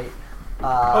James White.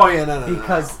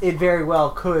 Because it very well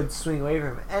could swing away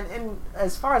from him. And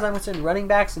as far as I'm concerned, running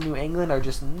backs in New England are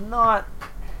just not...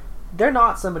 They're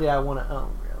not somebody I want to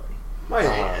own.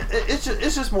 It's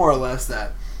just more or less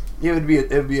that it would be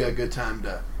a good time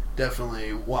to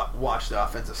definitely watch the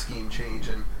offensive scheme change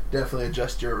and definitely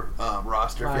adjust your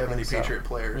roster if you have any Patriot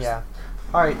players. Yeah.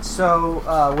 All right.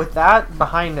 So with that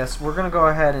behind us, we're gonna go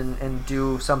ahead and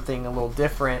do something a little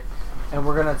different, and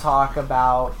we're gonna talk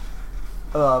about.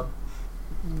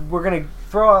 We're gonna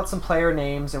throw out some player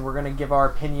names, and we're gonna give our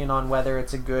opinion on whether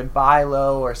it's a good buy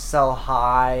low or sell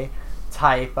high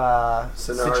type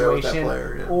situation,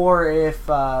 or if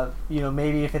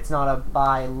maybe if it's not a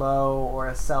buy low or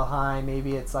a sell high,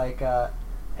 maybe it's like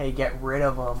hey, get rid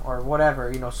of him or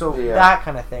whatever, So Yeah. that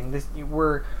kind of thing.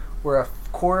 We're a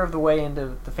quarter of the way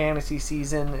into the fantasy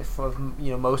season. If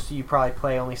most of you probably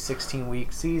play only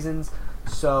 16-week seasons,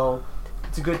 so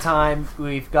it's a good time.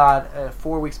 We've got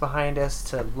 4 weeks behind us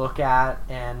to look at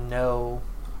and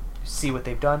see what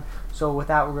they've done. So with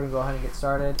that, we're going to go ahead and get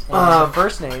started. And the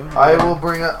first name, I will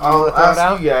bring up. I'll throw it ask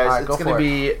out? you guys. All right, It's go going to for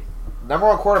be number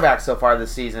one quarterback so far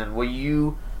this season. Will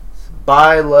you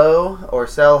buy low or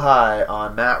sell high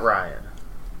on Matt Ryan?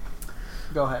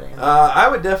 Go ahead, Andy. I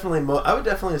would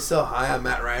definitely sell high on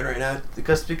Matt Ryan right now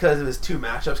because of his 2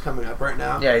 matchups coming up right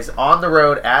now. Yeah, he's on the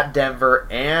road at Denver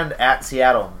and at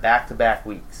Seattle back-to-back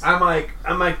weeks. I'm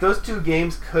like those 2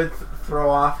 games could throw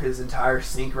off his entire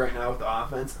sync right now with the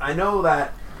offense. I know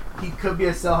that he could be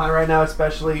a sell high right now,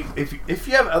 especially if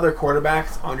you have other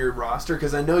quarterbacks on your roster,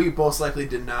 because I know you most likely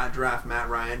did not draft Matt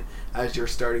Ryan as your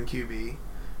starting QB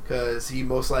because he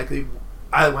most likely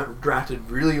either went drafted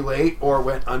really late or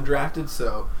went undrafted,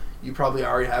 so you probably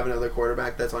already have another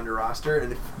quarterback that's on your roster.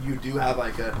 And if you do have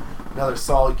like another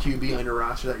solid QB on your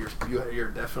roster that you're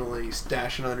definitely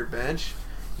stashing on your bench,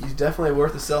 he's definitely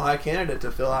worth a sell high candidate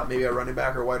to fill out maybe a running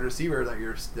back or wide receiver that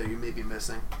you may be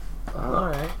missing. All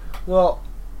right. Well,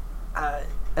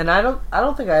 and I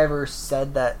don't think I ever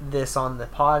said this on the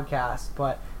podcast,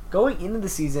 but going into the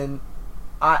season,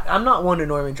 I'm not one to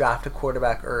normally draft a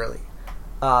quarterback early.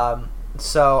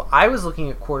 So I was looking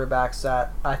at quarterbacks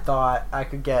that I thought I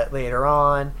could get later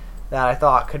on, that I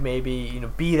thought could maybe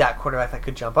be that quarterback that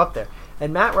could jump up there.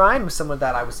 And Matt Ryan was someone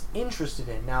that I was interested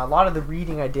in. Now, a lot of the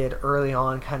reading I did early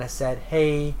on kind of said,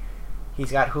 hey,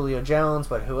 he's got Julio Jones,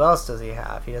 but who else does he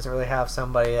have? He doesn't really have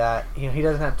somebody that he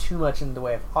doesn't have too much in the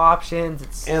way of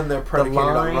options. And they're predicated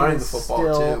on running the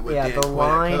football too. The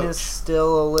line is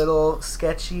still a little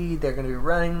sketchy. They're going to be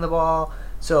running the ball.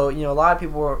 So, a lot of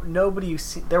people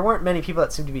there weren't many people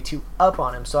that seemed to be too up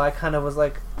on him. So I kind of was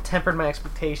like, tempered my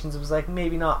expectations. It was like,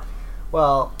 maybe not.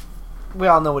 Well, we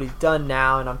all know what he's done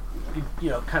now, and I'm,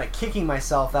 kind of kicking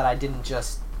myself that I didn't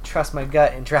just trust my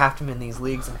gut and draft him in these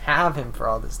leagues and have him for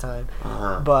all this time.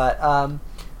 But,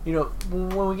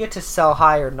 when we get to sell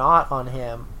high or not on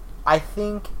him, I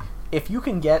think if you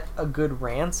can get a good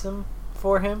ransom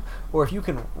for him, or if you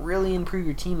can really improve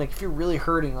your team, like if you're really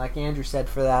hurting, like Andrew said,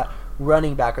 for that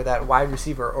running back or that wide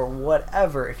receiver or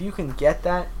whatever, if you can get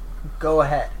that, go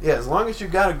ahead. Yeah, as long as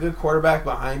you've got a good quarterback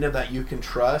behind him that you can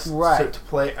trust to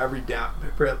play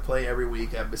play every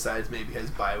week, besides maybe his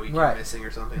bye week you're missing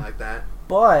or something like that.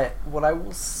 But what I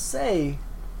will say,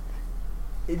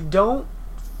 there are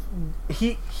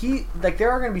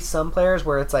going to be some players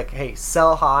where it's like, hey,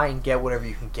 sell high and get whatever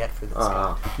you can get for this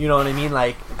guy. You know what I mean?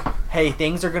 Like, hey,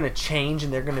 things are going to change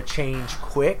and they're going to change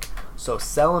quick, so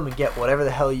sell him and get whatever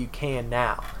the hell you can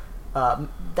now.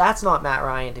 That's not Matt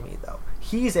Ryan to me, though.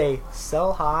 He's a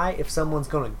sell high if someone's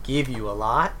going to give you a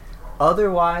lot.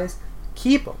 Otherwise,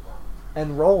 keep him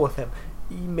and roll with him.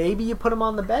 Maybe you put him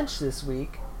on the bench this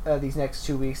week, these next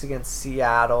 2 weeks against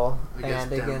Seattle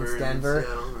and against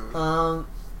Denver.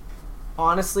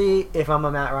 Honestly, if I'm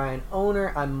a Matt Ryan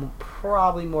owner, I'm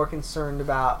probably more concerned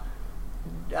about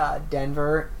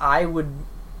Denver. I would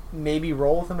maybe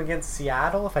roll with him against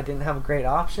Seattle if I didn't have a great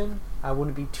option. I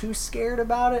wouldn't be too scared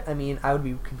about it. I mean, I would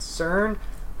be concerned,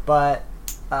 but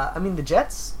the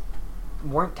Jets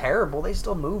weren't terrible. They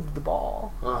still moved the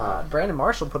ball. Brandon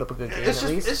Marshall put up a good game at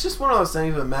least. It's just one of those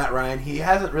things with Matt Ryan. He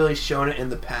hasn't really shown it in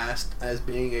the past as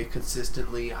being a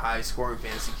consistently high-scoring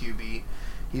fantasy QB.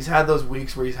 He's had those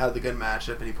weeks where he's had the good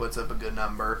matchup and he puts up a good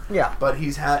number. Yeah. But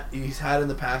he's had in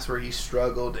the past where he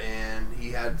struggled, and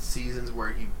he had seasons where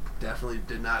he definitely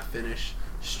did not finish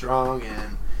strong,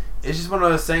 and it's just one of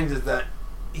those things is that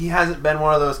he hasn't been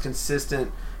one of those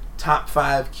consistent top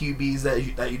 5 QBs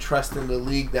that you trust in the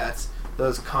league. That's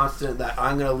those constant that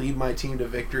I'm going to lead my team to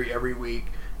victory every week,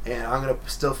 and I'm going to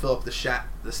still fill up the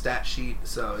stat sheet.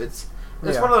 So it's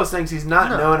one of those things. He's not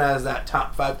known as that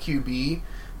top 5 QB,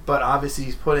 but obviously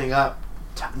he's putting up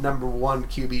number 1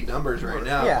 QB numbers right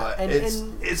now. Yeah, but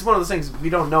it's one of those things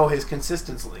we don't know his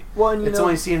consistency. Well, and it's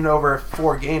only seen it over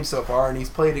 4 games so far, and he's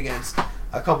played against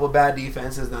a couple of bad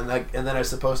defenses, and then it's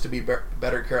supposed to be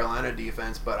better Carolina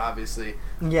defense, but obviously,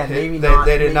 they didn't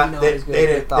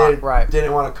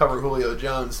want to cover Julio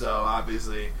Jones, so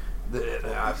obviously, it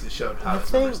obviously showed how.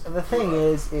 The thing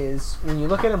is when you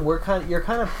look at him, you're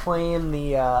kind of playing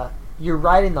you're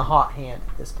riding the hot hand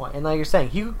at this point, and like you're saying,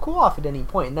 he could cool off at any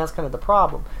point, and that's kind of the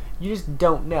problem. You just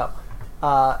don't know.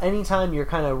 Anytime you're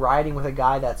kind of riding with a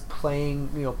guy that's playing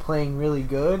really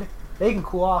good, they can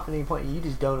cool off at any point. You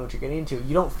just don't know what you're getting into.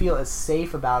 You don't feel as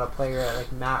safe about a player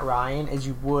like Matt Ryan as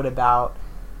you would about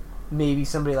maybe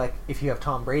somebody like if you have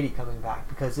Tom Brady coming back,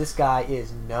 because this guy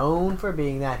is known for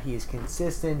being that. He's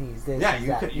consistent. He's this. Yeah, he's you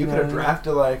that, could know have what I mean?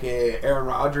 drafted like a Aaron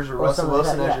Rodgers or Russell something like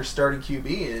Wilson that, as yeah. your starting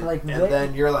QB, and, Like and they-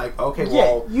 then you're like, okay, Yeah,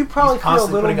 well, you probably he's feel a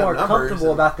constantly little putting up more numbers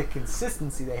comfortable and- about the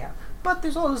consistency they have. But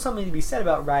there's also something to be said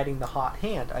about riding the hot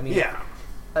hand. I mean, Yeah,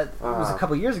 it was a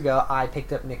couple years ago. I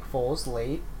picked up Nick Foles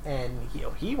late, and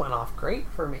he went off great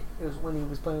for me. It was when he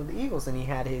was playing with the Eagles, and he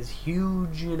had his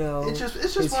huge, it's just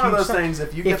his one of huge those stuff. things.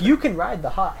 If you If you can ride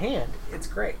the hot hand, it's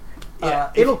great.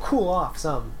 Yeah, if- it'll cool off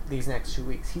some these next 2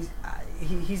 weeks.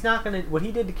 He's not gonna what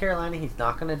he did to Carolina. He's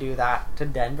not gonna do that to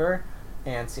Denver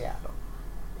and Seattle.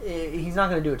 He's not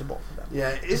gonna do it to both of them.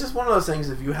 Yeah, it's just one of those things.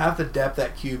 If you have the depth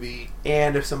at QB,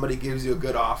 and if somebody gives you a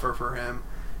good offer for him,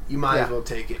 you might as Yeah. well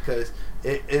take it because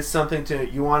it's something to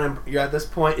you want him. You're at this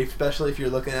point, especially if you're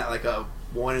looking at like a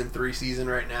 1-3 season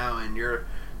right now, and you're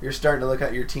starting to look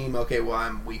at your team. Okay, well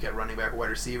I'm weak at running back or wide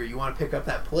receiver. You want to pick up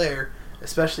that player,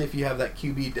 especially if you have that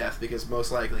QB depth, because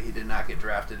most likely he did not get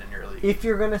drafted in your league. If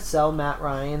you're gonna sell Matt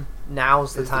Ryan,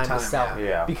 now's the It's the time time, to sell him.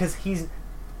 yeah. Because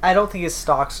I don't think his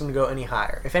stock's going to go any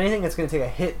higher. If anything, it's going to take a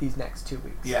hit these next 2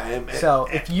 weeks. Yeah, So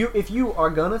if you are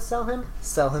going to sell him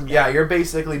now. yeah, you're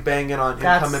basically banging on him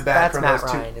that's coming back from Matt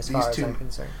those Ryan, two. as These far as two I'm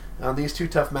concerned. these two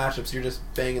tough matchups, you're just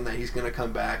banging that he's going to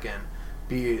come back and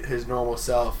be his normal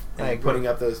self I and agree. putting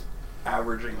up those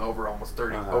averaging over almost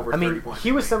 30 over I 30 mean, points.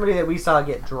 he was somebody that we saw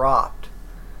get dropped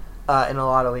in a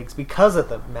lot of leagues because of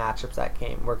the matchups that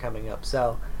were coming up.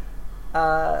 So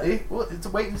Well, it's a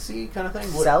wait and see kind of thing.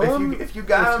 sell him if you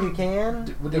got if him, you can,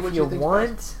 do if what you you think's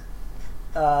want.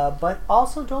 But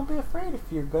also, don't be afraid if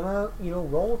you're gonna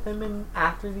roll with him in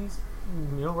after these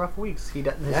rough weeks.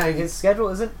 His schedule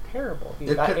isn't terrible.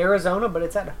 He's got Arizona, but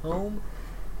it's at home.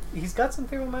 He's got some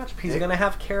favorable matchup. He's going to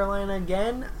have Carolina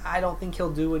again. I don't think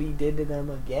he'll do what he did to them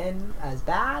again as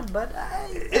bad, but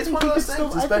it's one of those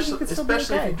things,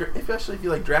 especially if you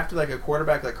like drafted like a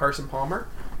quarterback like Carson Palmer.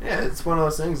 Yeah, it's one of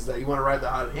those things that you want to ride the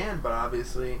hot hand, but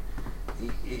obviously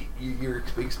you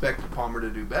expect Palmer to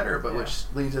do better. But which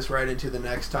leads us right into the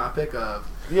next topic of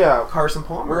Carson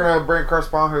Palmer. We're gonna bring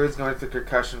Carson Palmer, who's going through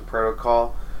concussion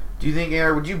protocol. Do you think,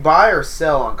 Aaron, would you buy or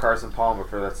sell on Carson Palmer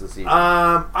for the rest of the season?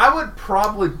 I would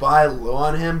probably buy low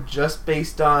on him just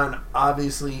based on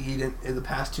obviously he didn't in the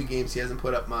past 2 games he hasn't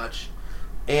put up much,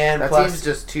 and that plus team's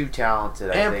just too talented.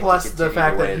 I and think, plus to the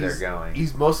fact way that they're going.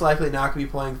 he's most likely not going to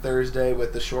be playing Thursday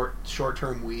with the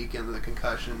short-term week and the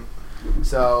concussion,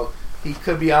 so he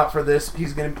could be out for this.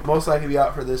 He's going to most likely be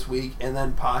out for this week and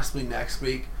then possibly next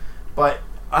week, but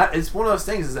it's one of those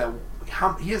things is that.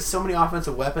 He has so many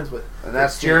offensive weapons with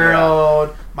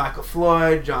Fitzgerald, Michael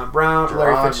Floyd, John Brown,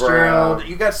 Larry Fitzgerald. Brown.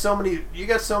 You got so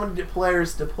many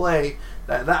players to play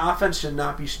that offense should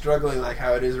not be struggling like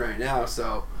how it is right now.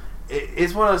 So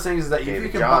it's one of those things that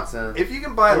if you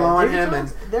can buy low on him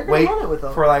and wait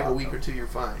for like a week or two, you're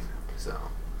fine. So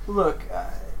look,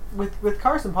 with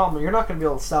Carson Palmer, you're not going to be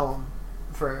able to sell him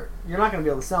for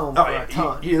a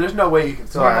ton. There's no way you can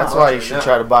sell him. That's why you should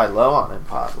try to buy low on him,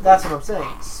 possibly. That's what I'm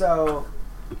saying. So,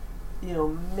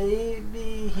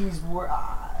 maybe he's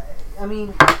I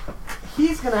mean,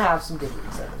 he's going to have some good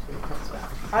weeks when he comes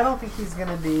back. I don't think he's going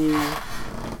to be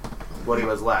what he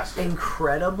was last year.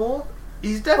 incredible.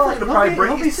 He's definitely going to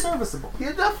he'll be serviceable.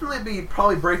 He'll definitely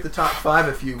probably break the top 5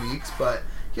 a few weeks, but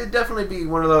he'll definitely be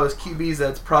one of those QBs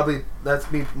that's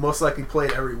being most likely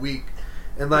played every week.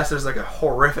 Unless there's like a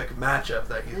horrific matchup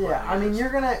that he's playing I mean,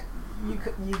 against.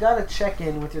 you gotta check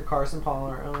in with your Carson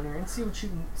Palmer owner and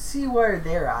see where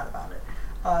they're at about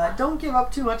it. Don't give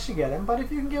up too much to get him, but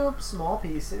if you can give up small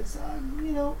pieces,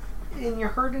 and you're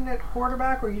hurting at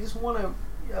quarterback, or you just want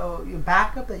a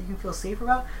backup that you can feel safe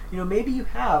about, maybe you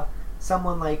have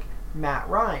someone like Matt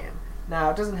Ryan.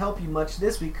 Now, it doesn't help you much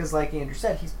this week because, like Andrew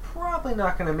said, he's probably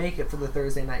not going to make it for the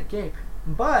Thursday night game,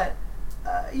 but.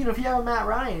 If you have a Matt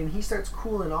Ryan and he starts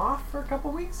cooling off for a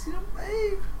couple weeks,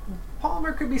 hey,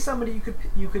 Palmer could be somebody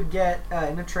you could get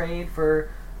in a trade for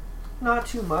not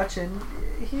too much, and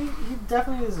he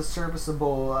definitely is a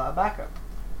serviceable backup.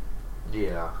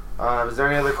 Yeah. Is there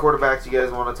any other quarterbacks you guys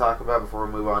want to talk about before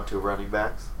we move on to running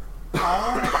backs?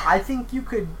 I think you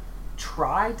could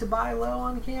try to buy low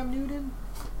on Cam Newton.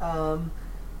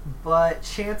 But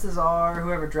chances are,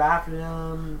 whoever drafted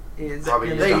him is probably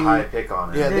used a high pick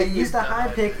on it. Yeah, they used a high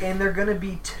pick, and they're going to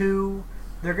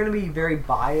be very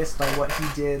biased by what he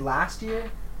did last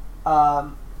year.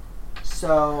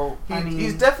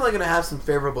 He's definitely going to have some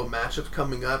favorable matchups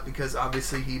coming up because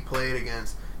obviously he played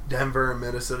against Denver and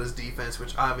Minnesota's defense,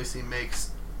 which obviously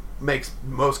makes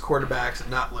most quarterbacks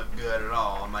not look good at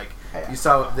all. And you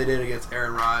saw what they did against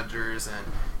Aaron Rodgers, and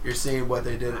you're seeing what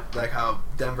they did, like how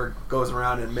Denver goes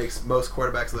around and makes most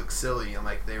quarterbacks look silly, and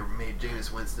like they made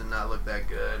Jameis Winston not look that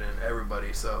good, and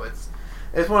everybody. So it's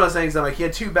one of those things that like he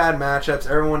had 2 bad matchups.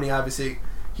 Everyone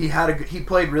he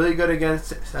played really good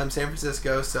against San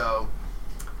Francisco. So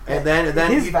and then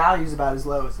his value's about as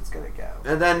low as it's gonna go.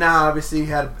 And then now obviously he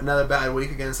had another bad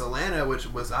week against Atlanta, which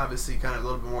was obviously kind of a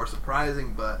little bit more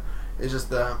surprising, but it's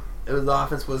just the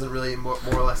offense wasn't really more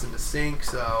or less in the sync.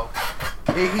 So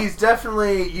he's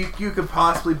definitely you could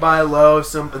possibly buy low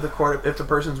if the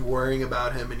person's worrying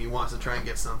about him and he wants to try and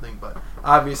get something. But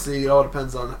obviously it all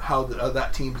depends on how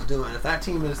that team's doing. If that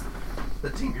team is the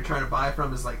team you're trying to buy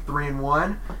from is like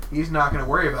 3-1, he's not going to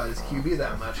worry about his QB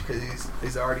that much because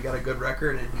he's already got a good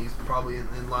record and he's probably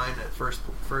in line at first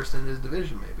in his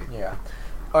division maybe. Yeah.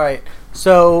 All right,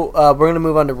 so we're going to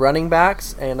move on to running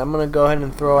backs, and I'm going to go ahead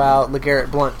and throw out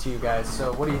LeGarrette Blount to you guys.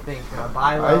 So what do you think?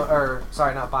 Buy low,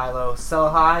 not buy low, sell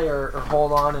high, or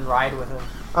hold on and ride with him?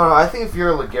 I don't know. I think if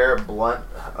you're a LeGarrette Blount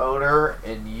owner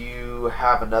and you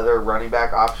have another running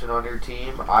back option on your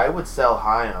team, I would sell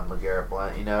high on LeGarrette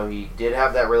Blount. You know, he did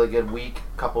have that really good week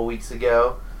a couple weeks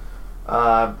ago.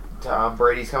 Tom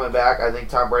Brady's coming back. I think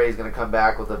Tom Brady's going to come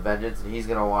back with a vengeance, and he's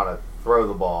going to want to throw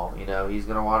the ball. You know, he's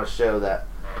going to want to show that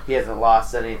he hasn't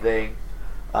lost anything.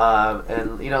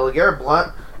 And, you know, LeGarrette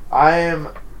Blount,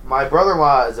 my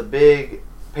brother-in-law is a big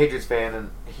Patriots fan, and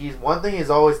one thing he's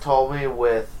always told me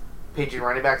with Patriot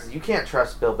running backs is you can't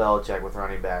trust Bill Belichick with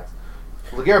running backs.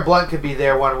 LeGarrette Blount could be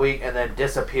there one week and then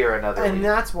disappear another week. And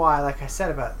that's why, like I said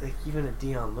about like, even a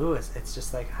Deion Lewis, it's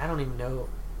just like I don't even know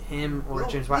him or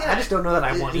James White. I just don't know that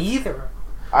I want either.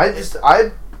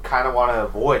 I kind of want to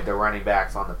avoid the running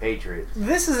backs on the Patriots.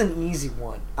 This is an easy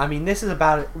one. I mean, this is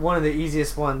about one of the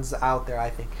easiest ones out there,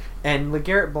 I think. And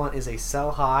LeGarrette Blount is a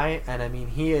sell high, and I mean,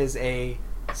 he is a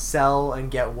sell and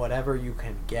get whatever you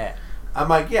can get. I'm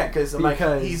like, yeah, because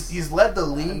he's led the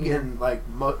league in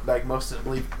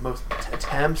most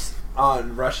attempts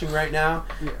on rushing right now,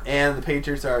 and the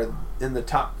Patriots are in the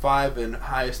top 5 in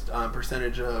highest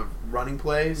percentage of running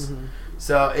plays. Mm-hmm.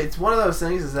 So it's one of those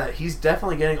things is that he's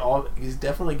definitely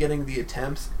getting the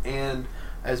attempts and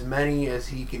as many as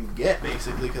he can get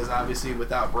basically because obviously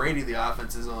without Brady the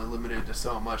offense is only limited to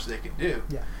so much they can do.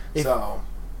 Yeah.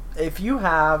 If you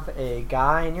have a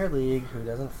guy in your league who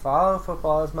doesn't follow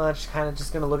football as much, kind of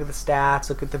just going to look at the stats,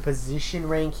 look at the position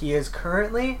rank he is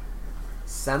currently,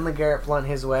 send LeGarrette Blount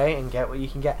his way and get what you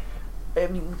can get. I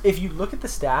mean, if you look at the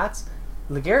stats,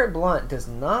 LeGarrette Blount does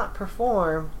not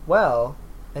perform well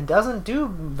and doesn't do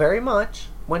very much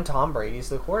when Tom Brady's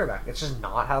the quarterback. It's just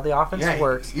not how the offense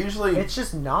works. Usually, it's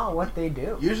just not what they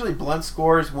do. Usually Blount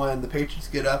scores when the Patriots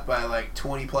get up by like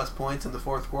 20-plus points in the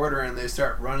fourth quarter and they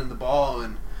start running the ball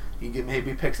and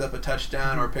maybe picks up a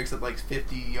touchdown or picks up like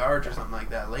 50 yards or something like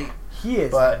that late. He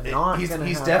is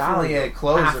he's definitely a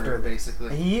closer,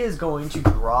 basically. He is going to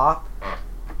drop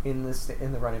in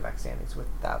the running back standings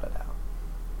without a doubt.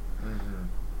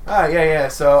 Mm-hmm. Yeah.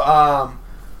 So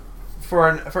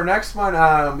for next one,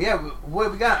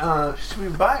 what we got? Should we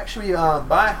buy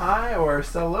high or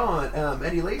sell low on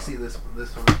Eddie Lacy this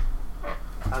one?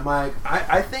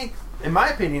 I think. In my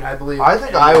opinion, I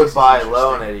think I would buy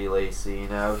low on Eddie Lacy. You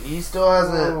know, he still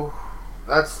hasn't.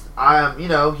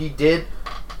 He did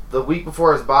the week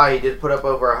before his bye. He did put up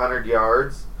over 100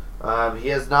 yards. He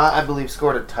has not, I believe,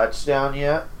 scored a touchdown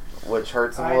yet, which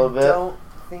hurts him a little bit. I don't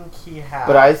think he has.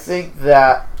 But I think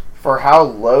that for how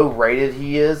low rated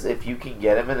he is, if you can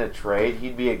get him in a trade,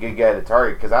 he'd be a good guy to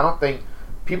target. Because I don't think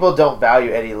people don't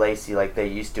value Eddie Lacy like they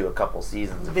used to a couple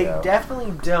seasons ago. They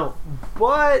definitely don't.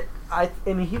 But I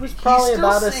mean, he was probably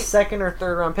about a second or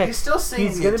third round pick. He's still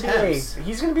seeing the attempts.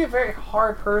 He's going to be a very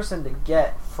hard person to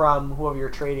get from whoever you're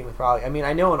trading with. Probably. I mean,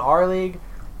 I know in our league,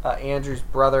 Andrew's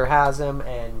brother has him,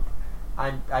 and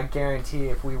I guarantee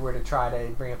if we were to try to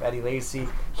bring up Eddie Lacy,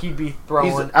 he'd be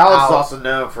throwing. Alex is also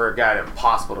known for a guy that's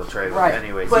impossible to trade with.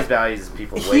 Anyways, he values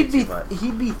people way too much.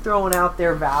 He'd be throwing out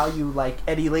their value like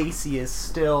Eddie Lacy is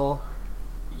still.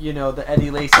 You know, the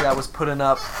Eddie Lacy that was putting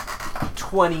up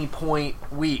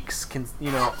 20-point weeks,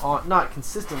 not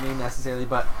consistently necessarily,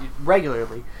 but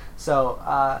regularly.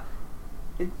 So,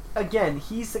 again,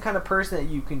 he's the kind of person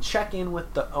that you can check in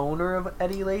with the owner of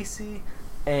Eddie Lacy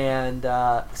and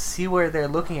see where they're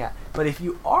looking at. But if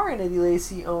you are an Eddie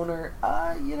Lacy owner,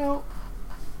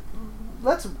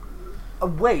 let's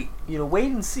wait.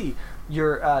 Wait and see.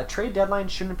 Your trade deadline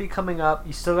shouldn't be coming up.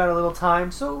 You still got a little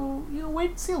time, so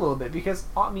wait and see a little bit because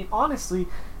I mean honestly,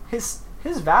 his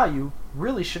value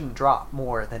really shouldn't drop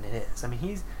more than it is. I mean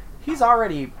he's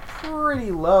already pretty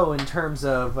low in terms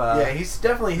of he's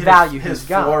definitely hit value his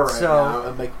floor right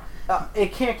now.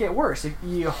 it can't get worse. If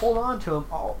you hold on to him,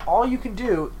 all you can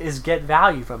do is get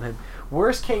value from him.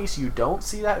 Worst case, you don't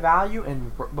see that value,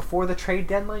 and before the trade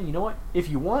deadline, you know what? If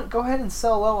you want, go ahead and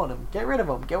sell low on him. Get rid of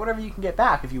him. Get whatever you can get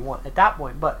back if you want at that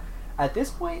point. But at this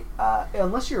point,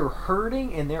 unless you're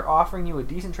hurting and they're offering you a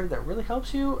decent trade that really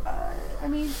helps you, I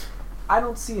mean, I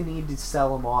don't see a need to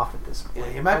sell him off at this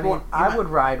point. Yeah, I would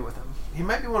ride with him. He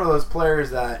might be one of those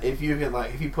players that if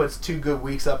he puts 2 good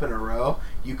weeks up in a row,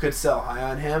 you could sell high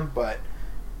on him, but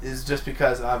it's just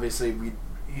because obviously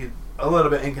he's a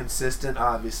little bit inconsistent,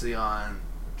 obviously on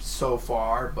so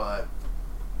far. But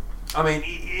I mean,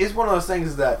 it's one of those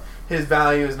things that his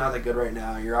value is not that good right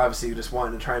now. You're obviously just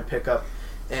wanting to try and pick up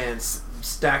and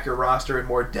stack your roster in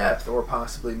more depth, or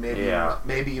possibly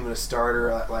maybe even a starter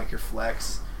at like your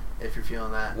flex if you're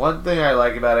feeling that. One thing I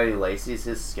like about Eddie Lacy is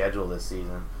his schedule this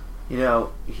season. You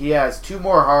know, he has 2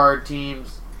 more hard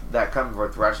teams that come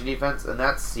with rushing defense, and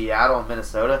that's Seattle and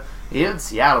Minnesota. Even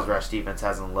Seattle's rush defense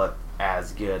hasn't looked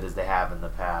as good as they have in the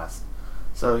past.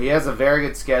 So he has a very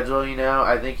good schedule, you know.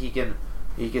 I think he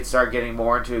could start getting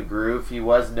more into a groove. He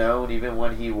was known, even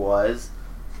when he was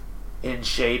in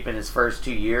shape in his first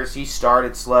 2 years, he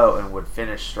started slow and would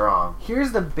finish strong.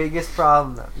 Here's the biggest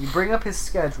problem, though. You bring up his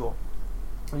schedule,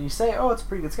 and you say, oh, it's a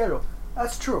pretty good schedule.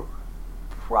 That's true.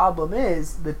 Problem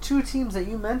is, the 2 teams that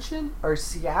you mentioned are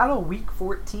Seattle week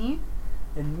 14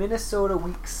 and Minnesota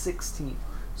week 16.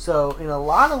 So in a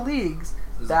lot of leagues,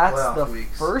 that's the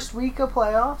first week of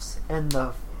playoffs and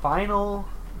the final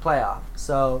playoff.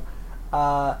 So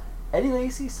Eddie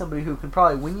Lacy, somebody who can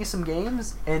probably win you some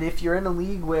games, and if you're in a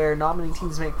league where not many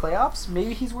teams make playoffs,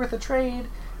 maybe he's worth a trade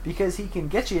because he can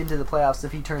get you into the playoffs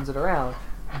if he turns it around.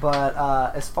 But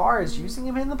as far as using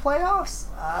him in the playoffs,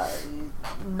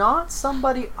 not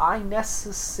somebody I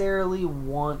necessarily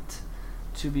want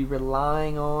to be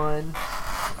relying on.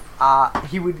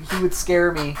 He would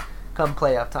scare me come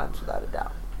playoff times without a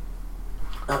doubt.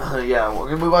 Yeah, we're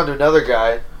going to move on to another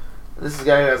guy. This is a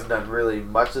guy who hasn't done really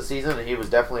much this season, and he was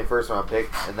definitely a first-round pick,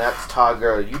 and that's Todd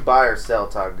Gurley. You buy or sell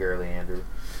Todd Gurley, Andrew?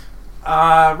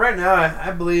 Right now,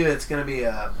 I believe it's going to be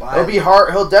a buy. It'll be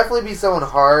hard. He'll definitely be someone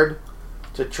hard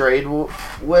to trade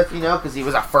with, you know, because he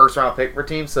was a first-round pick for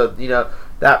team. So, you know,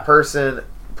 that person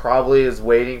probably is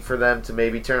waiting for them to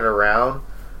maybe turn around.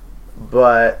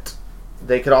 But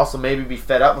they could also maybe be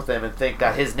fed up with him and think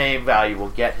that his name value will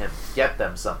get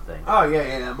them something. Oh,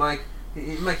 yeah, Mike.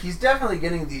 He's definitely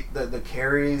getting the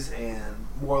carries and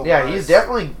more. Yeah, he's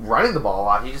definitely running the ball a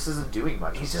lot. He just isn't doing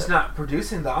much. He's just not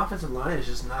producing. The offensive line is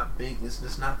just not big. It's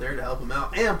just not there to help him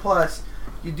out. And plus,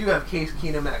 you do have Case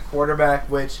Keenum at quarterback,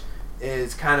 which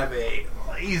is kind of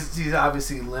he's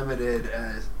obviously limited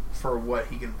for what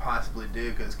he can possibly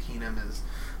do because Keenum is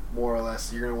more or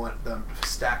less you're going to want them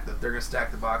to they're going to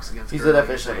stack the box against. He's an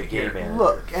efficient game manager.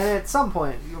 Look, and at some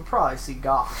point you'll probably see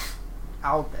Goff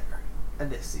out there in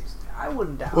this season. I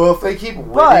wouldn't doubt. Well, if they keep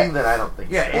winning, then I don't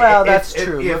think. Yeah, so. Well, that's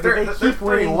true. If they keep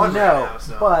winning, no. Right now,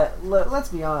 so. But let's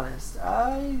be honest.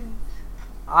 I'm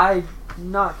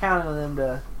not counting on them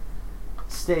to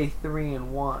stay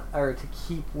 3-1 or to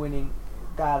keep winning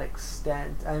that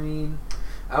extent. I mean,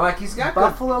 he's got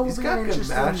Buffalo he's will be got an good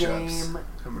interesting matchups game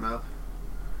coming up.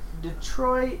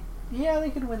 Detroit, yeah,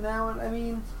 they could win that one. I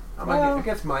mean,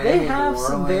 against Miami, they have New Orleans,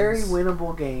 some very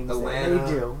winnable games.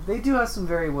 Atlanta. They do have some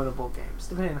very winnable games,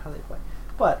 depending on how they play.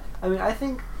 But I mean, I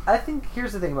think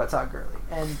here's the thing about Todd Gurley,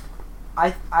 and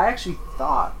I actually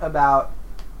thought about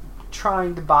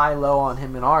trying to buy low on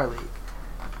him in our league.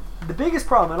 The biggest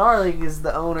problem in our league is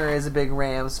the owner is a big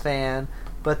Rams fan,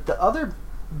 but the other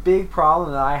big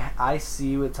problem that I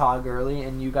see with Todd Gurley,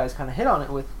 and you guys kind of hit on it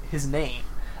with his name,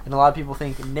 and a lot of people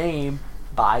think name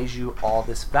buys you all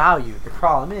this value. The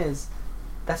problem is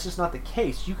that's just not the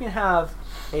case. You can have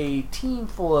a team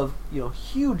full of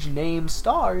huge name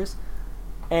stars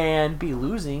and be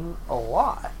losing a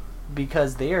lot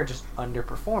because they are just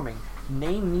underperforming.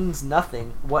 Name means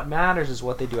nothing. What matters is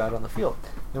what they do out on the field.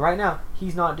 And right now,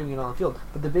 he's not doing it on the field.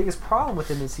 But the biggest problem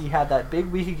with him is he had that big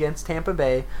week against Tampa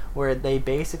Bay where they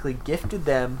basically gifted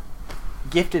him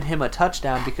a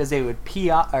touchdown because they would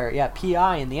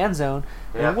PI in the end zone.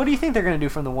 Yeah. And what do you think they're going to do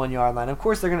from the 1 yard line? Of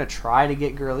course, they're going to try to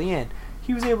get Gurley in.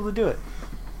 He was able to do it.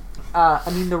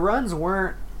 The runs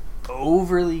weren't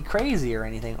overly crazy or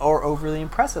anything, or overly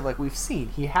impressive like we've seen.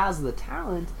 He has the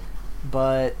talent,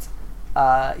 but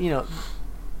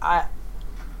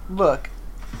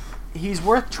he's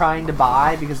worth trying to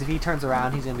buy because if he turns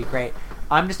around, he's going to be great.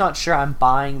 I'm just not sure I'm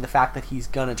buying the fact that he's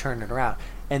going to turn it around.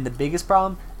 And the biggest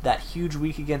problem, that huge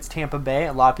week against Tampa Bay,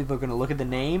 a lot of people are going to look at the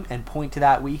name and point to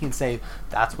that week and say,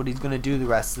 that's what he's going to do the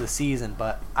rest of the season.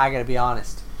 But I got to be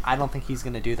honest, I don't think he's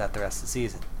going to do that the rest of the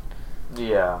season.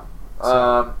 Yeah.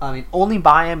 So, I mean, only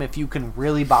buy him if you can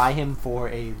really buy him for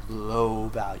a low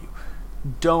value.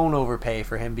 Don't overpay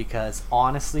for him because,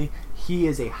 honestly, he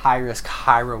is a high-risk,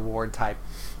 high-reward type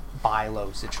buy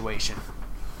low situation.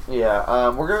 Yeah,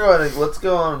 we're going to go ahead and let's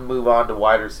go on and move on to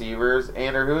wide receivers.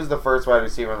 Andrew, who is the first wide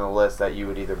receiver on the list that you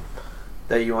want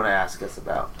to ask us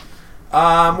about?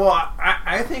 Well,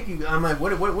 I think I'm like,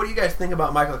 what do you guys think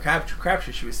about Michael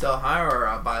Crabtree? Should we sell high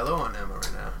or buy low on him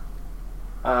right now?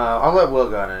 I'll let Will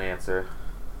go ahead and answer.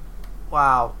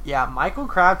 Wow, yeah, Michael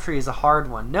Crabtree is a hard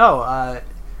one. No,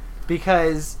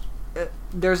 because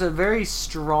there's a very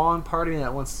strong part of me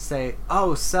that wants to say,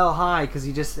 oh, sell high because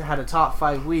he just had a top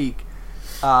 5 week,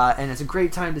 and it's a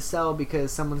great time to sell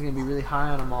because someone's going to be really high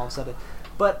on him all of a sudden.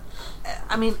 But,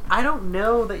 I mean, I don't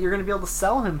know that you're going to be able to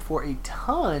sell him for a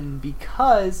ton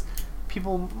because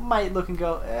people might look and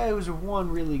go, it was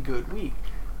one really good week.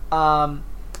 And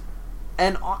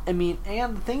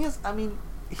the thing is, I mean,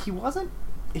 he wasn't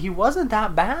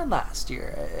that bad last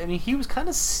year. I mean, he was kind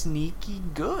of sneaky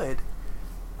good.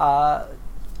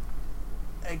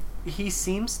 He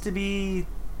seems to be,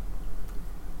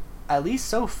 at least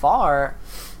so far,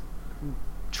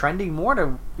 trending more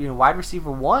to wide receiver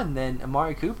 1 than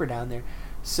Amari Cooper down there.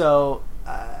 So,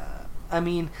 I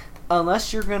mean,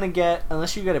 unless you get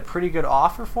a pretty good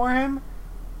offer for him,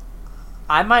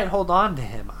 I might hold on to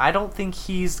him. I don't think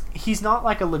he's not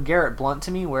like a LeGarrette Blount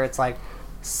to me, where it's like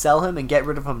sell him and get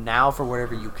rid of him now for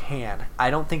whatever you can.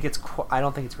 I don't think it's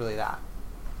really that.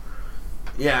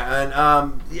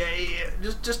 Yeah, and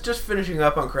just finishing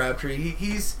up on Crabtree,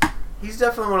 he's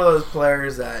definitely one of those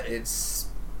players that it's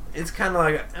kind of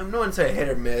like, I wouldn't say hit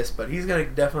or miss, but he's gonna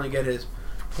definitely get his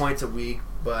points a week.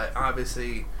 But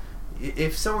obviously,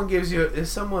 if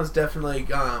someone's definitely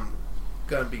gonna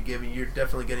be giving, you're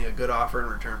definitely getting a good offer in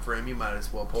return for him, you might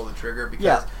as well pull the trigger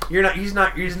because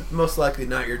he's most likely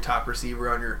not your top receiver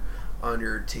on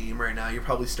your team right now. You're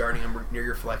probably starting him near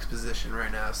your flex position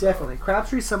right now. So. Definitely,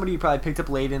 Crabtree's somebody you probably picked up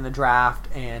late in the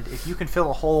draft, and if you can fill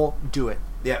a hole, do it.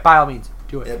 Yeah, by all means,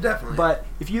 do it. Yeah, definitely. But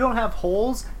if you don't have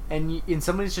holes and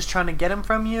somebody's just trying to get him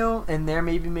from you, and they're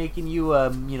maybe making you a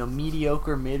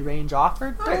mediocre mid-range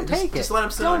offer, don't take it. Just let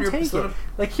him sit on your. Don't take it.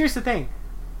 Like, here's the thing.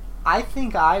 I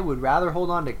think I would rather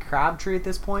hold on to Crabtree at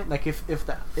this point. Like, if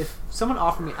someone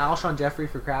offered me Alshon Jeffrey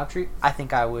for Crabtree, I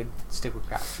think I would stick with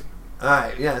Crabtree. All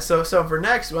right, yeah. So for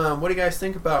next, what do you guys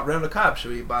think about Randall Cobb?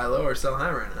 Should we buy low or sell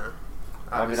high right now?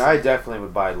 Obviously. I mean, I definitely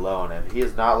would buy low on him. He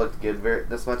has not looked good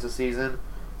this much this season.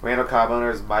 Randall Cobb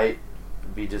owners might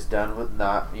be just done with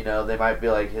they might be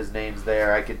like, his name's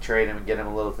there, I could trade him and get him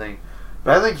a little thing.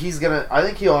 But I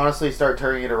think he'll honestly start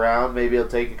turning it around. Maybe it'll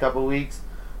take a couple weeks.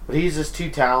 But he's just too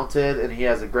talented, and he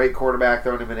has a great quarterback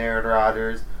throwing him in Aaron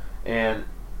Rodgers. And,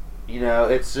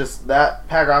 it's just that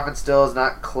Packer offense still is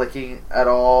not clicking at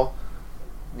all,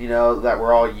 that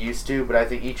we're all used to. But I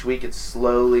think each week it's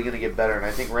slowly going to get better. And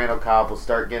I think Randall Cobb will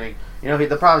start getting,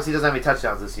 the problem is he doesn't have any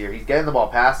touchdowns this year. He's getting the ball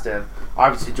past him.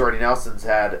 Obviously, Jordy Nelson's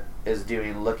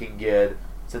looking good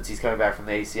since he's coming back from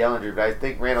the ACL injury. But I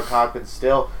think Randall Cobb can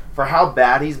still, for how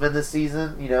bad he's been this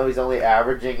season, he's only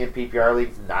averaging in PPR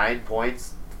leagues 9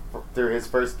 points through his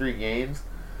first 3 games.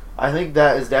 I think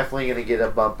that is definitely going to get a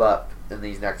bump up in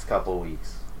these next couple of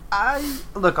weeks.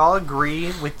 I'll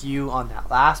agree with you on that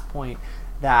last point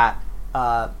that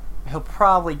he'll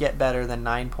probably get better than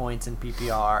 9 points in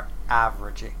PPR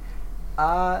averaging.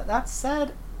 That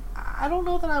said, I don't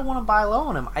know that I want to buy low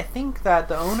on him. I think that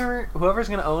the owner, whoever's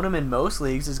going to own him in most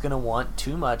leagues, is going to want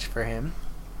too much for him,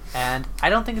 and I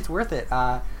don't think it's worth it.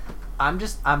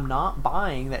 I'm not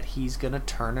buying that he's going to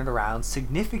turn it around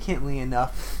significantly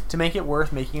enough to make it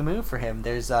worth making a move for him.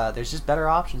 There's just better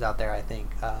options out there, I think.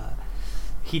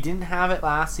 He didn't have it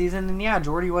last season, and yeah,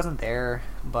 Jordy wasn't there,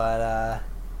 but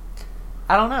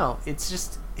I don't know. It's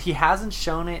just, he hasn't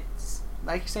shown it.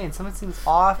 Like you're saying, something seems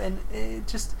off, and it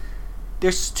just,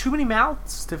 there's too many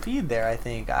mouths to feed there, I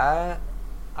think.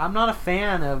 I'm not a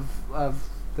fan of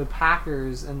the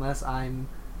Packers unless I'm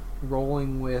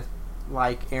rolling with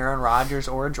like Aaron Rodgers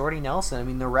or Jordy Nelson. I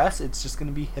mean, the rest, it's just going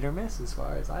to be hit or miss as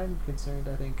far as I'm concerned,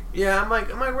 I think. Yeah, I'm like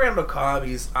Randall Cobb.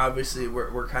 He's obviously,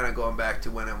 we're kind of going back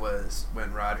to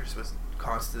when Rodgers was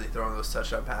constantly throwing those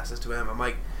touchdown passes to him. I'm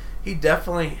like, he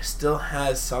definitely still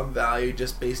has some value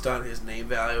just based on his name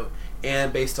value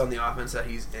and based on the offense that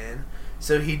he's in.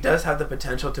 So he does have the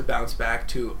potential to bounce back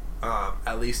to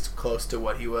at least close to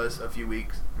what he was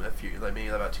maybe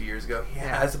about 2 years ago. He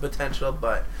has the potential,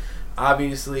 but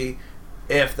obviously,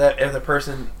 if the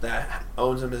person that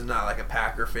owns him is not like a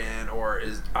Packer fan or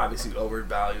is obviously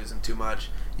overvalues him too much,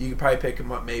 you could probably pick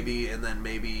him up maybe, and then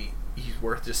maybe he's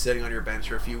worth just sitting on your bench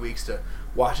for a few weeks to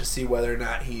watch to see whether or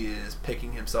not he is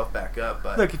picking himself back up.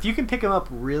 But look, if you can pick him up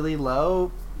really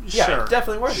low, yeah, sure, it's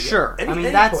definitely worth it. Sure, Any- I mean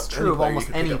any that's pla- true any of player almost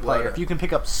you can any pick up player. low. If you can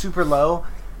pick up super low,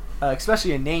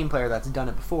 especially a name player that's done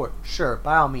it before, sure,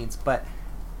 by all means. But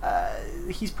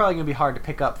he's probably going to be hard to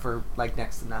pick up for like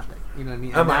next to nothing. You know what I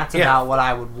mean? And that's about what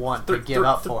I would want to give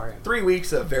up for him. 3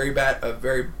 weeks of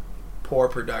very poor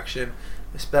production,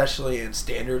 especially in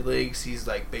standard leagues. He's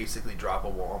like basically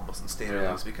droppable almost in standard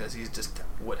leagues because he's just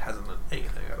hasn't done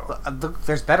anything at all.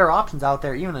 There's better options out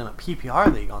there, even in a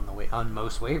PPR league on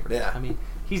most waivers. Yeah. I mean,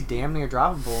 he's damn near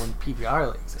droppable in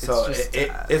PPR leagues. It's So just,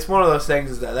 it's one of those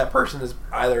things is that person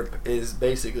is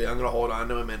basically I'm going to hold on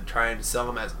to him and trying to sell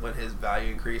him as when his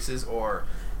value increases, or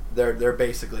they're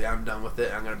basically I'm done with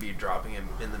it. I'm going to be dropping him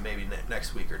in the maybe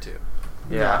next week or two.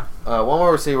 Yeah. One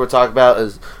more receiver we'll talk about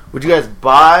is, would you guys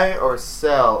buy or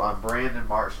sell on Brandon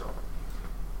Marshall?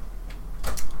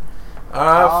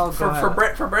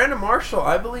 For Brandon Marshall,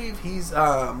 I believe he's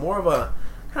more of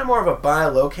a buy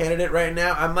low candidate right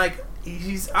now. I'm like,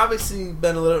 he's obviously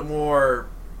been a little more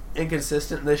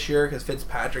inconsistent this year because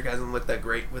Fitzpatrick hasn't looked that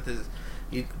great with his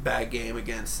bad game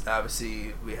against.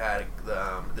 Obviously, we had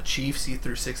the Chiefs. He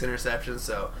threw 6 interceptions,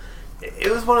 so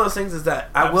it was one of those things. Is that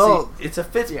it's a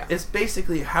Fitz? Yeah. It's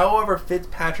basically however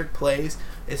Fitzpatrick plays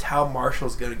is how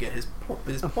Marshall's going to get his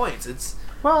points. It's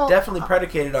definitely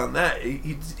predicated on that.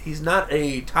 He's not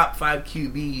a top 5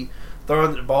 QB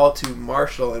throwing the ball to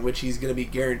Marshall, in which he's going to be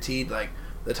guaranteed like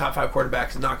the top 5 quarterback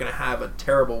is not going to have a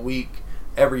terrible week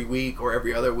every week or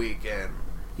every other week, and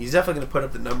he's definitely going to put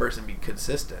up the numbers and be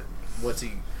consistent once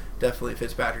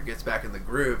Fitzpatrick gets back in the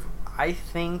groove. I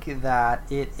think that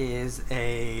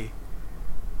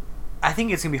I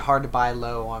think it's gonna be hard to buy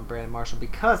low on Brandon Marshall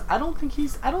because I don't think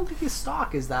his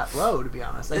stock is that low, to be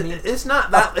honest. I mean, it's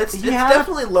not that. It's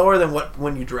definitely lower than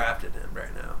when you drafted him right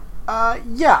now.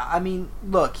 Yeah. I mean,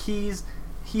 look, he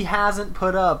hasn't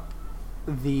put up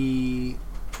the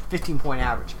 15-point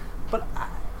average, but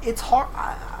it's hard.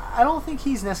 I don't think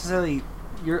he's necessarily.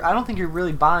 I don't think you're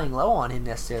really buying low on him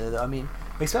necessarily, though. I mean,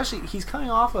 especially he's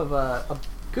coming off of a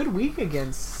good week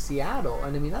against Seattle,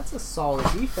 and I mean that's a solid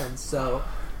defense. So.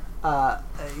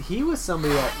 He was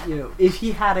somebody that, if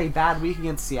he had a bad week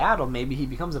against Seattle, maybe he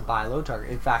becomes a buy low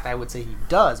target. In fact, I would say he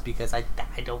does because I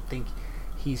don't think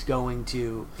he's going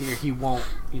to, he won't,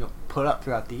 put up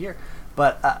throughout the year.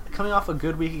 But coming off a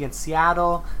good week against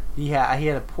Seattle, he had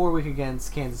a poor week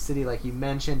against Kansas City, like you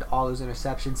mentioned, all those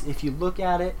interceptions. If you look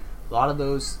at it, a lot of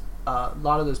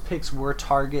those picks were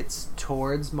targets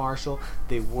towards Marshall.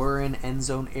 They were in end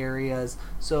zone areas.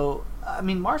 So, I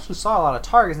mean, Marshall saw a lot of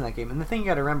targets in that game. And the thing you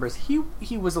got to remember is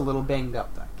he was a little banged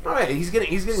up that game. Oh, yeah, he's getting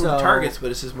the targets,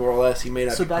 but it's just more or less he may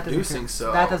not be producing.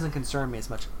 So that doesn't concern me as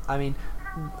much. I mean,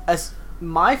 as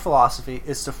my philosophy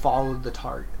is to follow the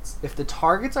targets. If the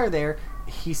targets are there,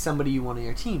 he's somebody you want on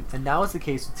your team. And that was the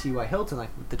case with T.Y. Hilton,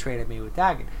 like with the trade I made with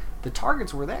Daggett. The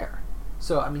targets were there.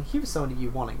 So, I mean, he was somebody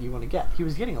you want to get. He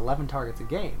was getting 11 targets a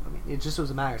game. I mean, it just was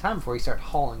a matter of time before he started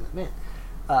hauling them in.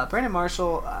 Brandon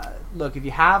Marshall, look, if you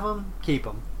have him, keep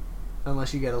him,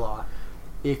 unless you get a lot.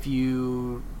 If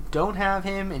you don't have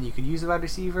him and you could use a wide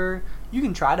receiver, you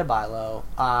can try to buy low.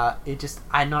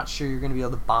 I'm not sure you're going to be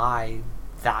able to buy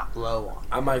that low on him.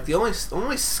 I'm like, the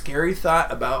only scary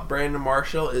thought about Brandon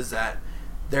Marshall is that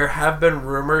there have been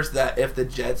rumors that if the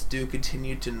Jets do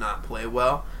continue to not play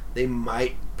well, they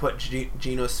might put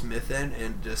Geno Smith in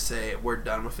and just say we're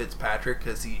done with Fitzpatrick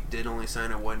because he did only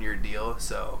sign a 1-year deal.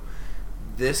 So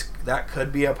that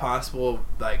could be a possible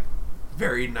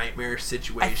very nightmarish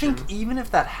situation. I think even if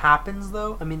that happens,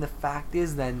 though, I mean the fact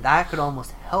is then that could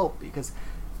almost help because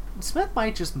Smith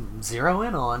might just zero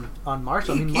in on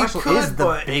Marshall. Marshall is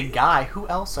the big guy. Who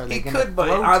else are they going to throw to? But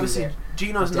obviously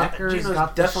Geno's Decker's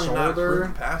definitely not a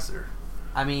proven passer.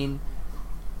 I mean.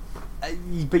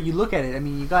 But you look at it, I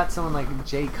mean, you got someone like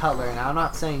Jay Cutler, and I'm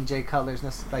not saying Jay Cutler's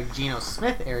like Geno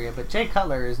Smith area, but Jay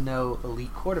Cutler is no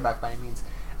elite quarterback by any means.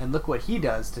 And look what he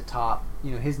does to top,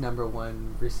 his number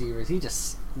one receivers. He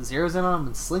just zeroes in on him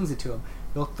and slings it to him.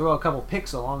 He'll throw a couple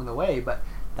picks along the way, but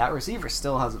that receiver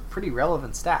still has pretty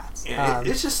relevant stats. Yeah,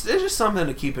 it's just something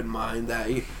to keep in mind that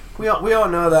we all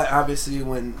know that obviously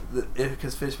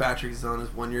because Fitzpatrick is on his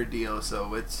 1-year deal,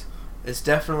 so it's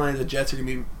definitely the Jets are going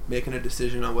to be making a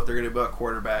decision on what they're going to do about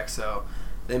quarterback. So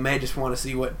they may just want to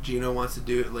see what Geno wants to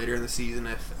do later in the season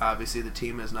if obviously the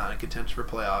team is not in contention for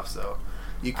playoffs. So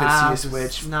you could see a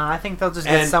switch. No, I think they'll just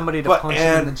get somebody to punch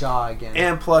him in the jaw again.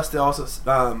 And plus, they also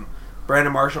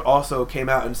Brandon Marshall also came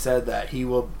out and said that he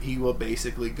will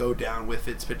basically go down with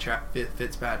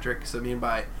Fitzpatrick. So I mean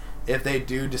by if they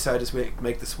do decide to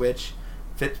make the switch,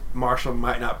 Marshall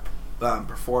might not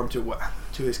perform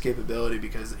to his capability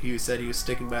because he said he was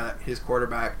sticking by his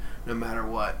quarterback no matter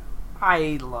what.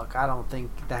 I don't think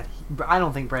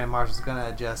Brandon Marshall's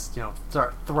gonna just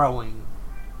start throwing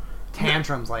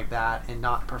tantrums like that and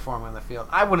not perform on the field.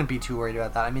 I wouldn't be too worried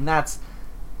about that. I mean, that's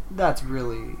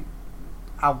really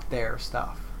out there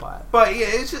stuff. But yeah,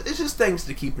 it's just things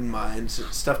to keep in mind,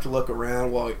 stuff to look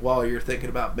around while you're thinking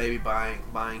about maybe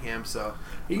buying him. So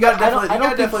you got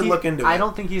to definitely look into it. I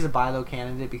don't think he's a buy low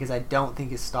candidate because I don't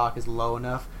think his stock is low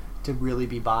enough to really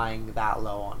be buying that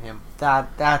low on him.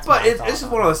 That's. But it's just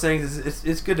one of those things.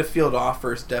 It's good to field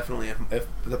offers definitely if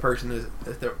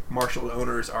the Marshall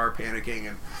owners are panicking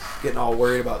and getting all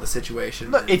worried about the situation.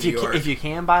 Look, if you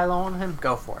can buy low on him,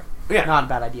 go for it. Yeah, not a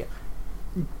bad idea.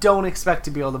 Don't expect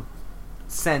to be able to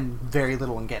send very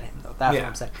little and get him though. That's what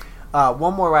I'm saying.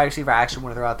 One more wide receiver I actually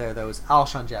want to throw out there though is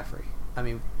Alshon Jeffrey. I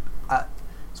mean, as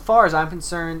far as I'm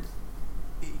concerned,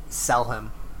 sell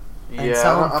him. And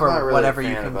sell him for really whatever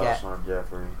you can get.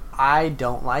 Jeffrey. I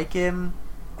don't like him.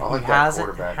 He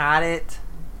hasn't had it.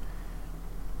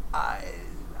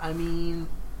 I mean,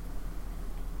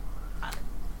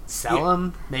 sell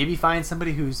him. Maybe find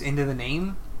somebody who's into the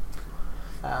name.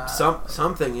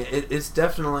 Something. It's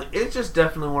just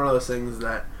definitely one of those things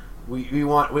that we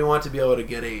want to be able to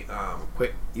get a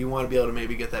quick. You want to be able to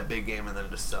maybe get that big game and then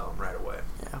just sell them right away.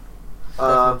 Yeah.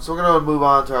 So we're gonna move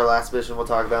on to our last position we'll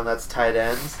talk about, and that's tight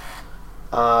ends.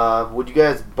 Would you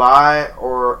guys buy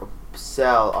or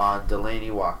sell on Delaney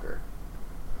Walker?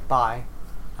 Buy.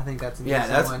 I think that's an easy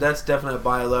one. That's definitely a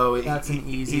buy low. That's an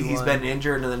easy one. He's been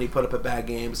injured and then he put up a bad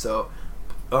game, so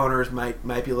owners might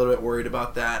be a little bit worried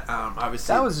about that.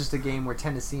 Obviously, that was just a game where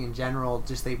Tennessee in general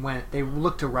they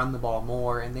looked to run the ball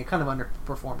more and they kind of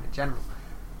underperformed in general.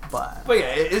 But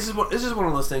yeah, this is one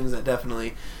of those things that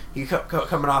definitely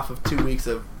coming off of 2 weeks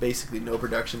of basically no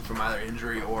production from either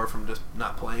injury or from just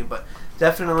not playing. But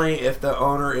definitely, if the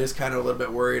owner is kind of a little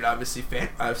bit worried, obviously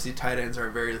tight ends are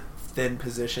a very thin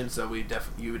position, so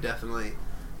you would definitely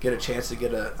get a chance to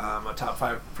get a top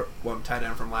 5 tight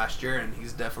end from last year, and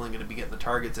he's definitely going to be getting the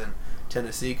targets in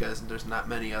Tennessee because there's not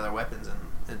many other weapons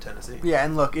in Tennessee. Yeah,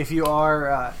 and look, if you are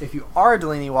a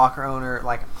Delaney Walker owner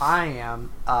like I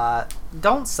am,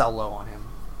 don't sell low on him.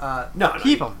 No,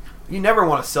 keep him. You never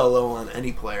want to sell low on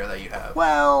any player that you have.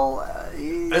 Well,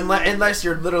 unless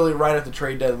you're literally right at the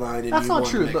trade deadline and that's you not want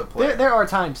true. to make Look, a player. there are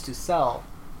times to sell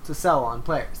on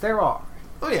players. There are.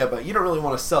 Oh yeah, but you don't really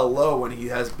want to sell low when he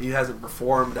hasn't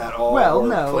performed at all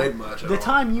or played much. The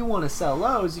time you want to sell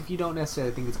low is if you don't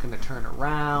necessarily think it's going to turn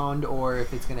around, or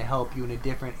if it's going to help you in a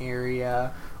different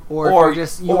area, or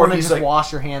if you want to just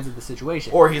wash your hands of the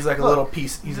situation. Or he's like a little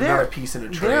piece. He's another piece in a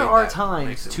trade. There are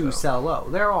times to sell low.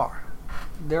 There are.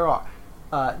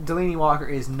 Delaney Walker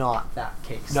is not that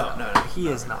case. No, he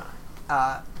is not.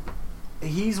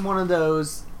 He's one of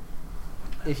those.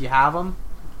 If you have him,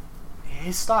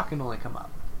 his stock can only come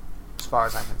up, as far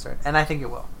as I'm concerned, and I think it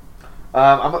will.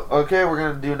 Okay, we're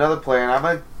going to do another player, and I'm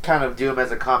going to kind of do them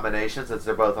as a combination since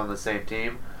they're both on the same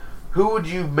team. Who would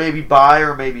you maybe buy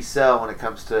or maybe sell when it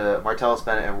comes to Martellus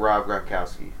Bennett and Rob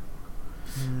Gronkowski?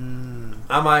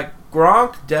 I'm like,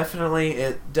 Gronk, definitely,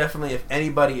 if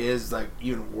anybody is like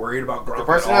even worried about Gronk. The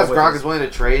person who has Gronk is willing to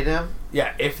trade him?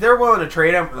 Yeah, if they're willing to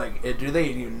trade him, like, do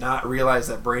they not realize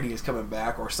that Brady is coming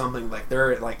back or something? Like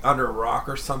they're like under a rock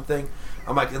or something.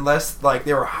 I'm like, unless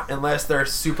they're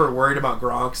super worried about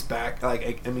Gronk's back,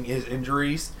 like I mean his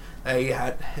injuries that he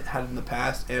had in the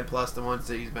past, and plus the ones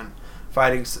that he's been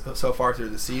fighting so far through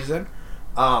the season.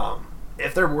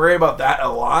 If they're worried about that a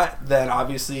lot, then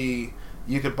obviously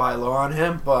you could buy low on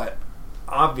him. But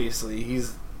obviously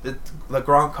the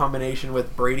Gronk combination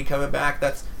with Brady coming back.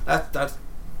 That's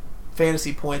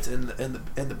fantasy points in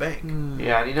the bank.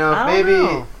 Yeah, and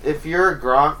maybe if you're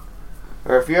Gronk,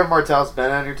 or if you have Martellus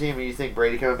Bennett on your team and you think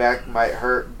Brady coming back might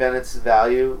hurt Bennett's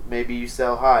value, maybe you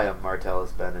sell high on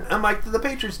Martellus Bennett. And like the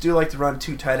Patriots do like to run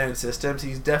 2 tight end systems.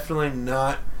 He's definitely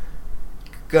not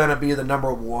gonna be the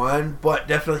number one, but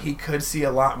definitely he could see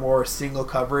a lot more single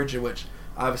coverage, in which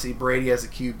obviously Brady as a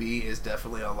QB is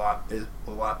definitely a lot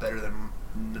better than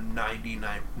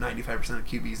 95% of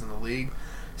QBs in the league.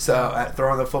 So at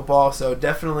throwing the football, so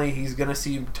definitely he's gonna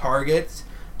see targets.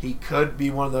 He could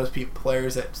be one of those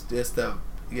players that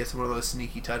gets one of those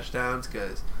sneaky touchdowns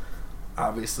because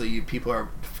obviously people are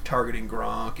targeting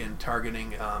Gronk and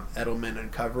targeting Edelman in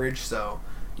coverage. So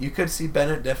you could see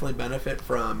Bennett definitely benefit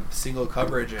from single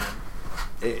coverage, and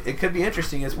it could be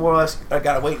interesting. It's more or less I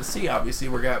gotta wait and see. Obviously,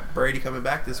 we got Brady coming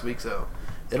back this week, so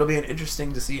it'll be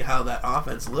interesting to see how that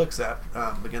offense looks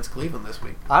against Cleveland this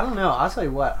week. I don't know. I'll tell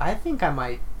you what. I think I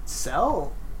might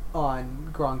sell on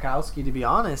Gronkowski, to be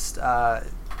honest.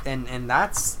 And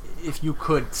that's if you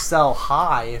could sell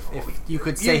high, if you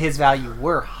could say his value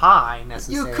were high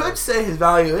necessarily. You could say his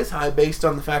value is high based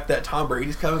on the fact that Tom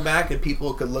Brady's coming back, and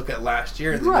people could look at last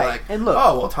year and they'd be like, and look,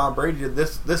 oh, well, Tom Brady did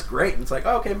this great. And it's like,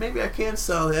 oh, okay, maybe I can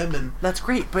sell him. And that's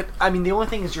great, but I mean, the only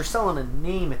thing is you're selling a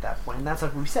name at that point, and that's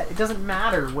like we said. It doesn't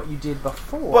matter what you did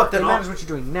before. But then it matters what you're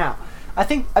doing now.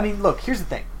 I mean, look, here's the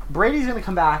thing. Brady's going to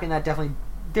come back, and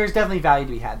there's definitely value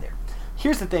to be had there.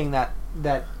 Here's the thing that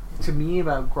to me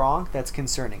about Gronk that's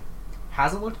concerning.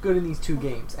 Hasn't looked good in these 2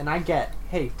 games, and I get,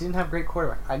 hey, didn't have a great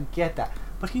quarterback. I get that,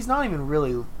 but he's not even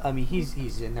really. I mean,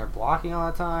 he's in there blocking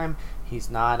all the time. He's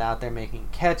not out there making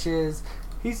catches.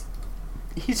 He's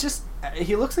just.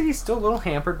 He looks like he's still a little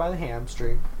hampered by the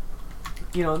hamstring.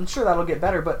 You know, I'm sure that'll get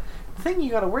better, but the thing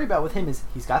you got to worry about with him is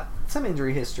he's got some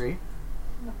injury history.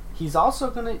 He's also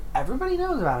going to... Everybody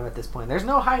knows about him at this point. There's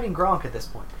no hiding Gronk at this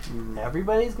point.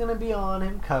 Everybody's going to be on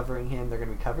him, covering him. They're going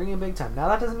to be covering him big time. Now,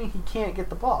 that doesn't mean he can't get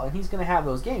the ball, and he's going to have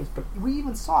those games, but we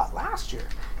even saw it last year.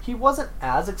 He wasn't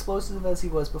as explosive as he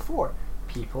was before.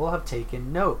 People have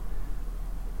taken note.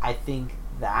 I think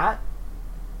that,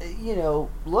 you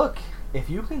know, look, if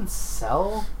you can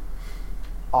sell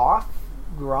off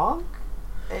Gronk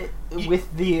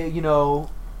with the, you know,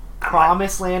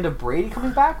 promised land of Brady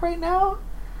coming back right now...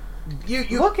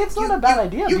 Look, it's not a bad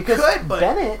idea because could, but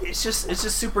Bennett. It's just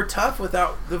super tough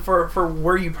without for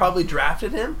where you probably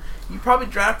drafted him. You probably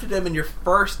drafted him in your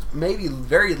first, maybe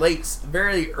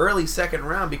very early second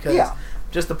round because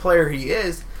just the player he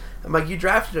is. I'm like, you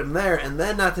drafted him there, and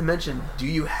then not to mention, do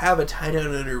you have a tight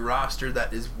end on your roster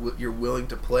that is you're willing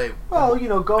to play? Well, you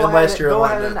know, go ahead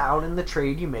and out in the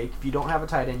trade you make. If you don't have a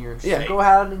tight end you're interested, go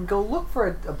ahead and go look for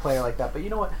a player like that. But you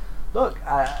know what? Look,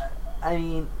 I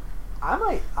mean.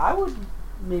 I would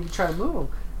maybe try to move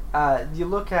him. You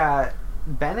look at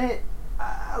Bennett.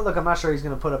 Look, I'm not sure he's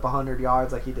going to put up 100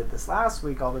 yards like he did this last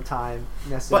week all the time.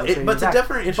 But it's a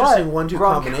definitely interesting 1-2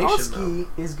 combination. Gronkowski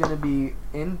is going to be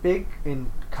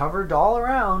in covered all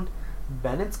around.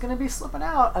 Bennett's going to be slipping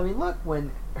out. I mean, look,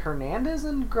 when Hernandez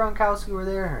and Gronkowski were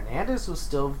there, Hernandez was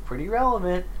still pretty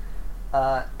relevant.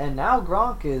 And now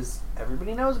Gronk is,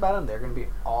 everybody knows about him. They're going to be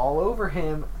all over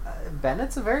him.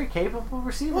 Bennett's a very capable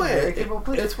receiver.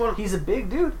 He's a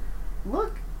big dude.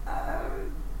 Look,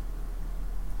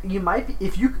 you might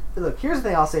be, look, here's the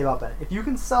thing I'll say about Bennett. If you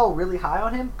can sell really high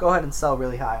on him, go ahead and sell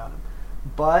really high on him.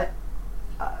 But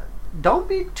don't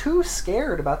be too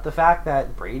scared about the fact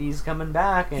that Brady's coming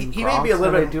back and he may be a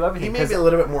little bit do everything. He may be a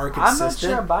little bit more consistent. I'm not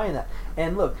sure I'm buying that.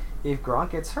 And look, if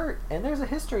Gronk gets hurt, and there's a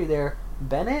history there,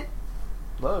 Bennett.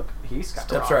 Look, he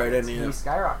skyrockets. Steps right in. Yeah. He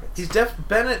skyrockets.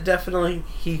 Bennett definitely.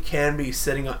 He can be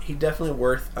sitting on. He definitely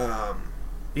worth.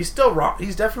 He's still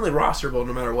he's definitely rosterable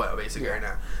no matter what. Basically, right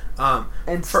now.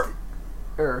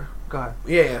 Go ahead.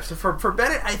 Yeah. So for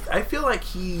Bennett, I feel like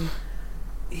he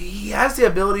has the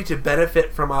ability to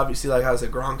benefit from obviously like how I said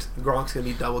Gronk's gonna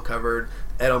be double covered.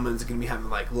 Edelman's gonna be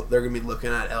having they're gonna be looking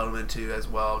at Edelman too as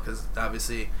well because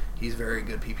obviously. He's a very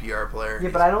good PPR player. Yeah,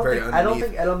 but I don't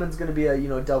think Edelman's going to be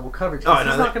a double coverage. He's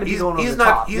not going to be going over the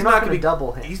top. You're not going to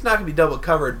double him. He's not going to be double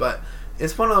covered, but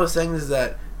it's one of those things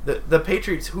that the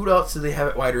Patriots. Who else do they have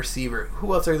at wide receiver?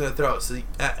 Who else are they going to throw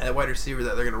at wide receiver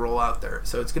that they're going to roll out there?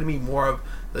 So it's going to be more of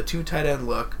the 2 tight end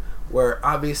look, where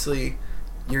obviously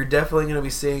you're definitely going to be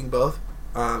seeing both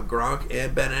Gronk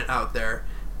and Bennett out there,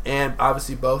 and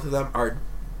obviously both of them are.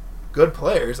 Good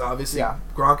players, obviously. Yeah.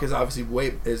 Gronk is obviously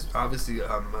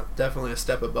definitely a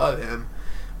step above him.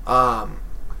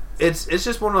 It's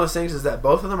just one of those things is that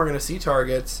both of them are going to see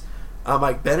targets.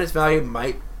 Like Bennett's value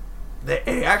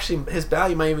his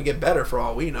value might even get better for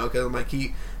all we know because like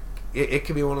it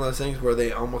could be one of those things where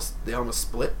they almost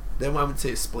split. I wouldn't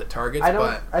say split targets.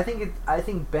 I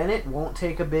think Bennett won't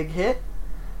take a big hit,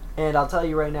 and I'll tell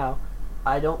you right now,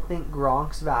 I don't think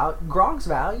Gronk's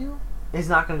value is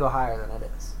not going to go higher than it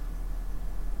is.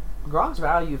 Gronk's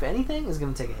value, if anything, is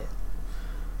going to take a hit.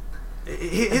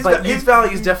 His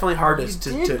value is definitely hard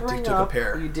to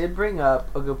compare. You did bring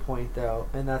up a good point, though,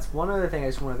 and that's one other thing I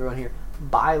just want to throw in here.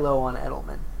 Buy low on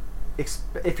Edelman.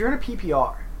 If you're in a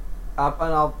PPR, and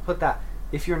I'll put that,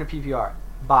 if you're in a PPR,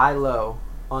 buy low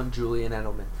on Julian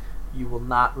Edelman. You will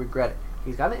not regret it.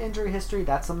 He's got an injury history.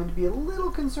 That's something to be a little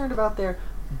concerned about there,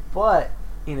 but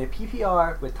in a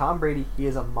PPR with Tom Brady, he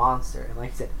is a monster. And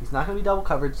like I said, he's not going to be double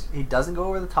coverage. He doesn't go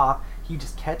over the top. He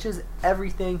just catches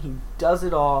everything. He does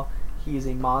it all. He is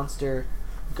a monster.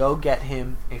 Go get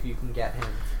him if you can get him.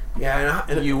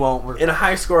 Yeah, you won't. In a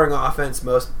high-scoring offense,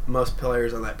 most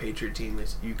players on that Patriot team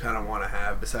you kind of want to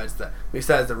have besides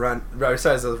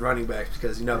those running backs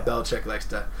because Belichick likes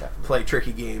to play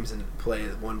tricky games and play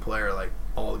one player like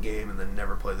all game and then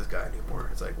never play this guy anymore.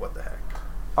 It's like what the heck.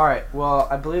 All right. Well,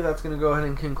 I believe that's going to go ahead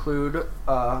and conclude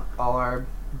all our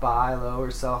buy low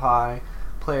or sell high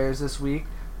players this week.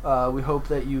 We hope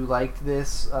that you liked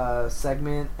this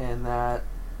segment and that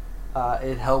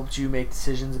it helped you make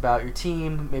decisions about your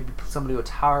team. Maybe somebody to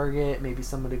target, maybe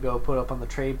somebody to go put up on the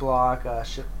trade block,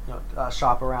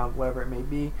 shop around, whatever it may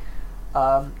be.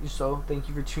 So thank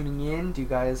you for tuning in. Do you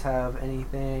guys have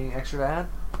anything extra to add?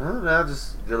 No,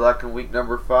 just good luck in week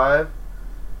number 5.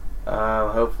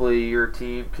 Hopefully your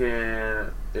team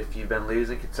can, if you've been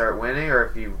losing, can start winning, or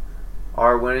if you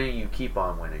are winning, you keep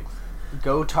on winning.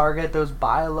 Go target those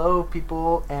buy low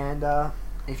people, and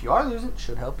if you are losing, it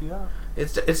should help you out.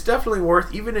 It's definitely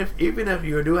worth, even if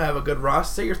you do have a good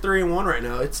roster. Say you're 3-1 right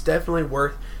now. It's definitely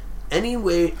worth any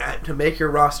way to make your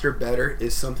roster better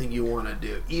is something you want to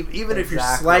do. Even if you're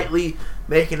slightly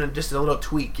making just a little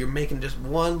tweak, you're making just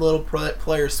one little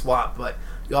player swap, but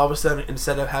you all of a sudden,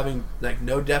 instead of having like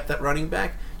no depth at running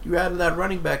back, you add that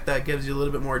running back that gives you a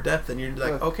little bit more depth, and you're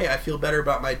like, okay, I feel better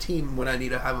about my team when I need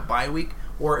to have a bye week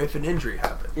or if an injury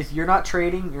happens. If you're not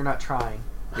trading, you're not trying.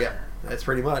 Yeah, that's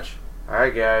pretty much. All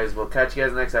right, guys. We'll catch you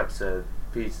guys next episode.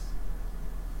 Peace.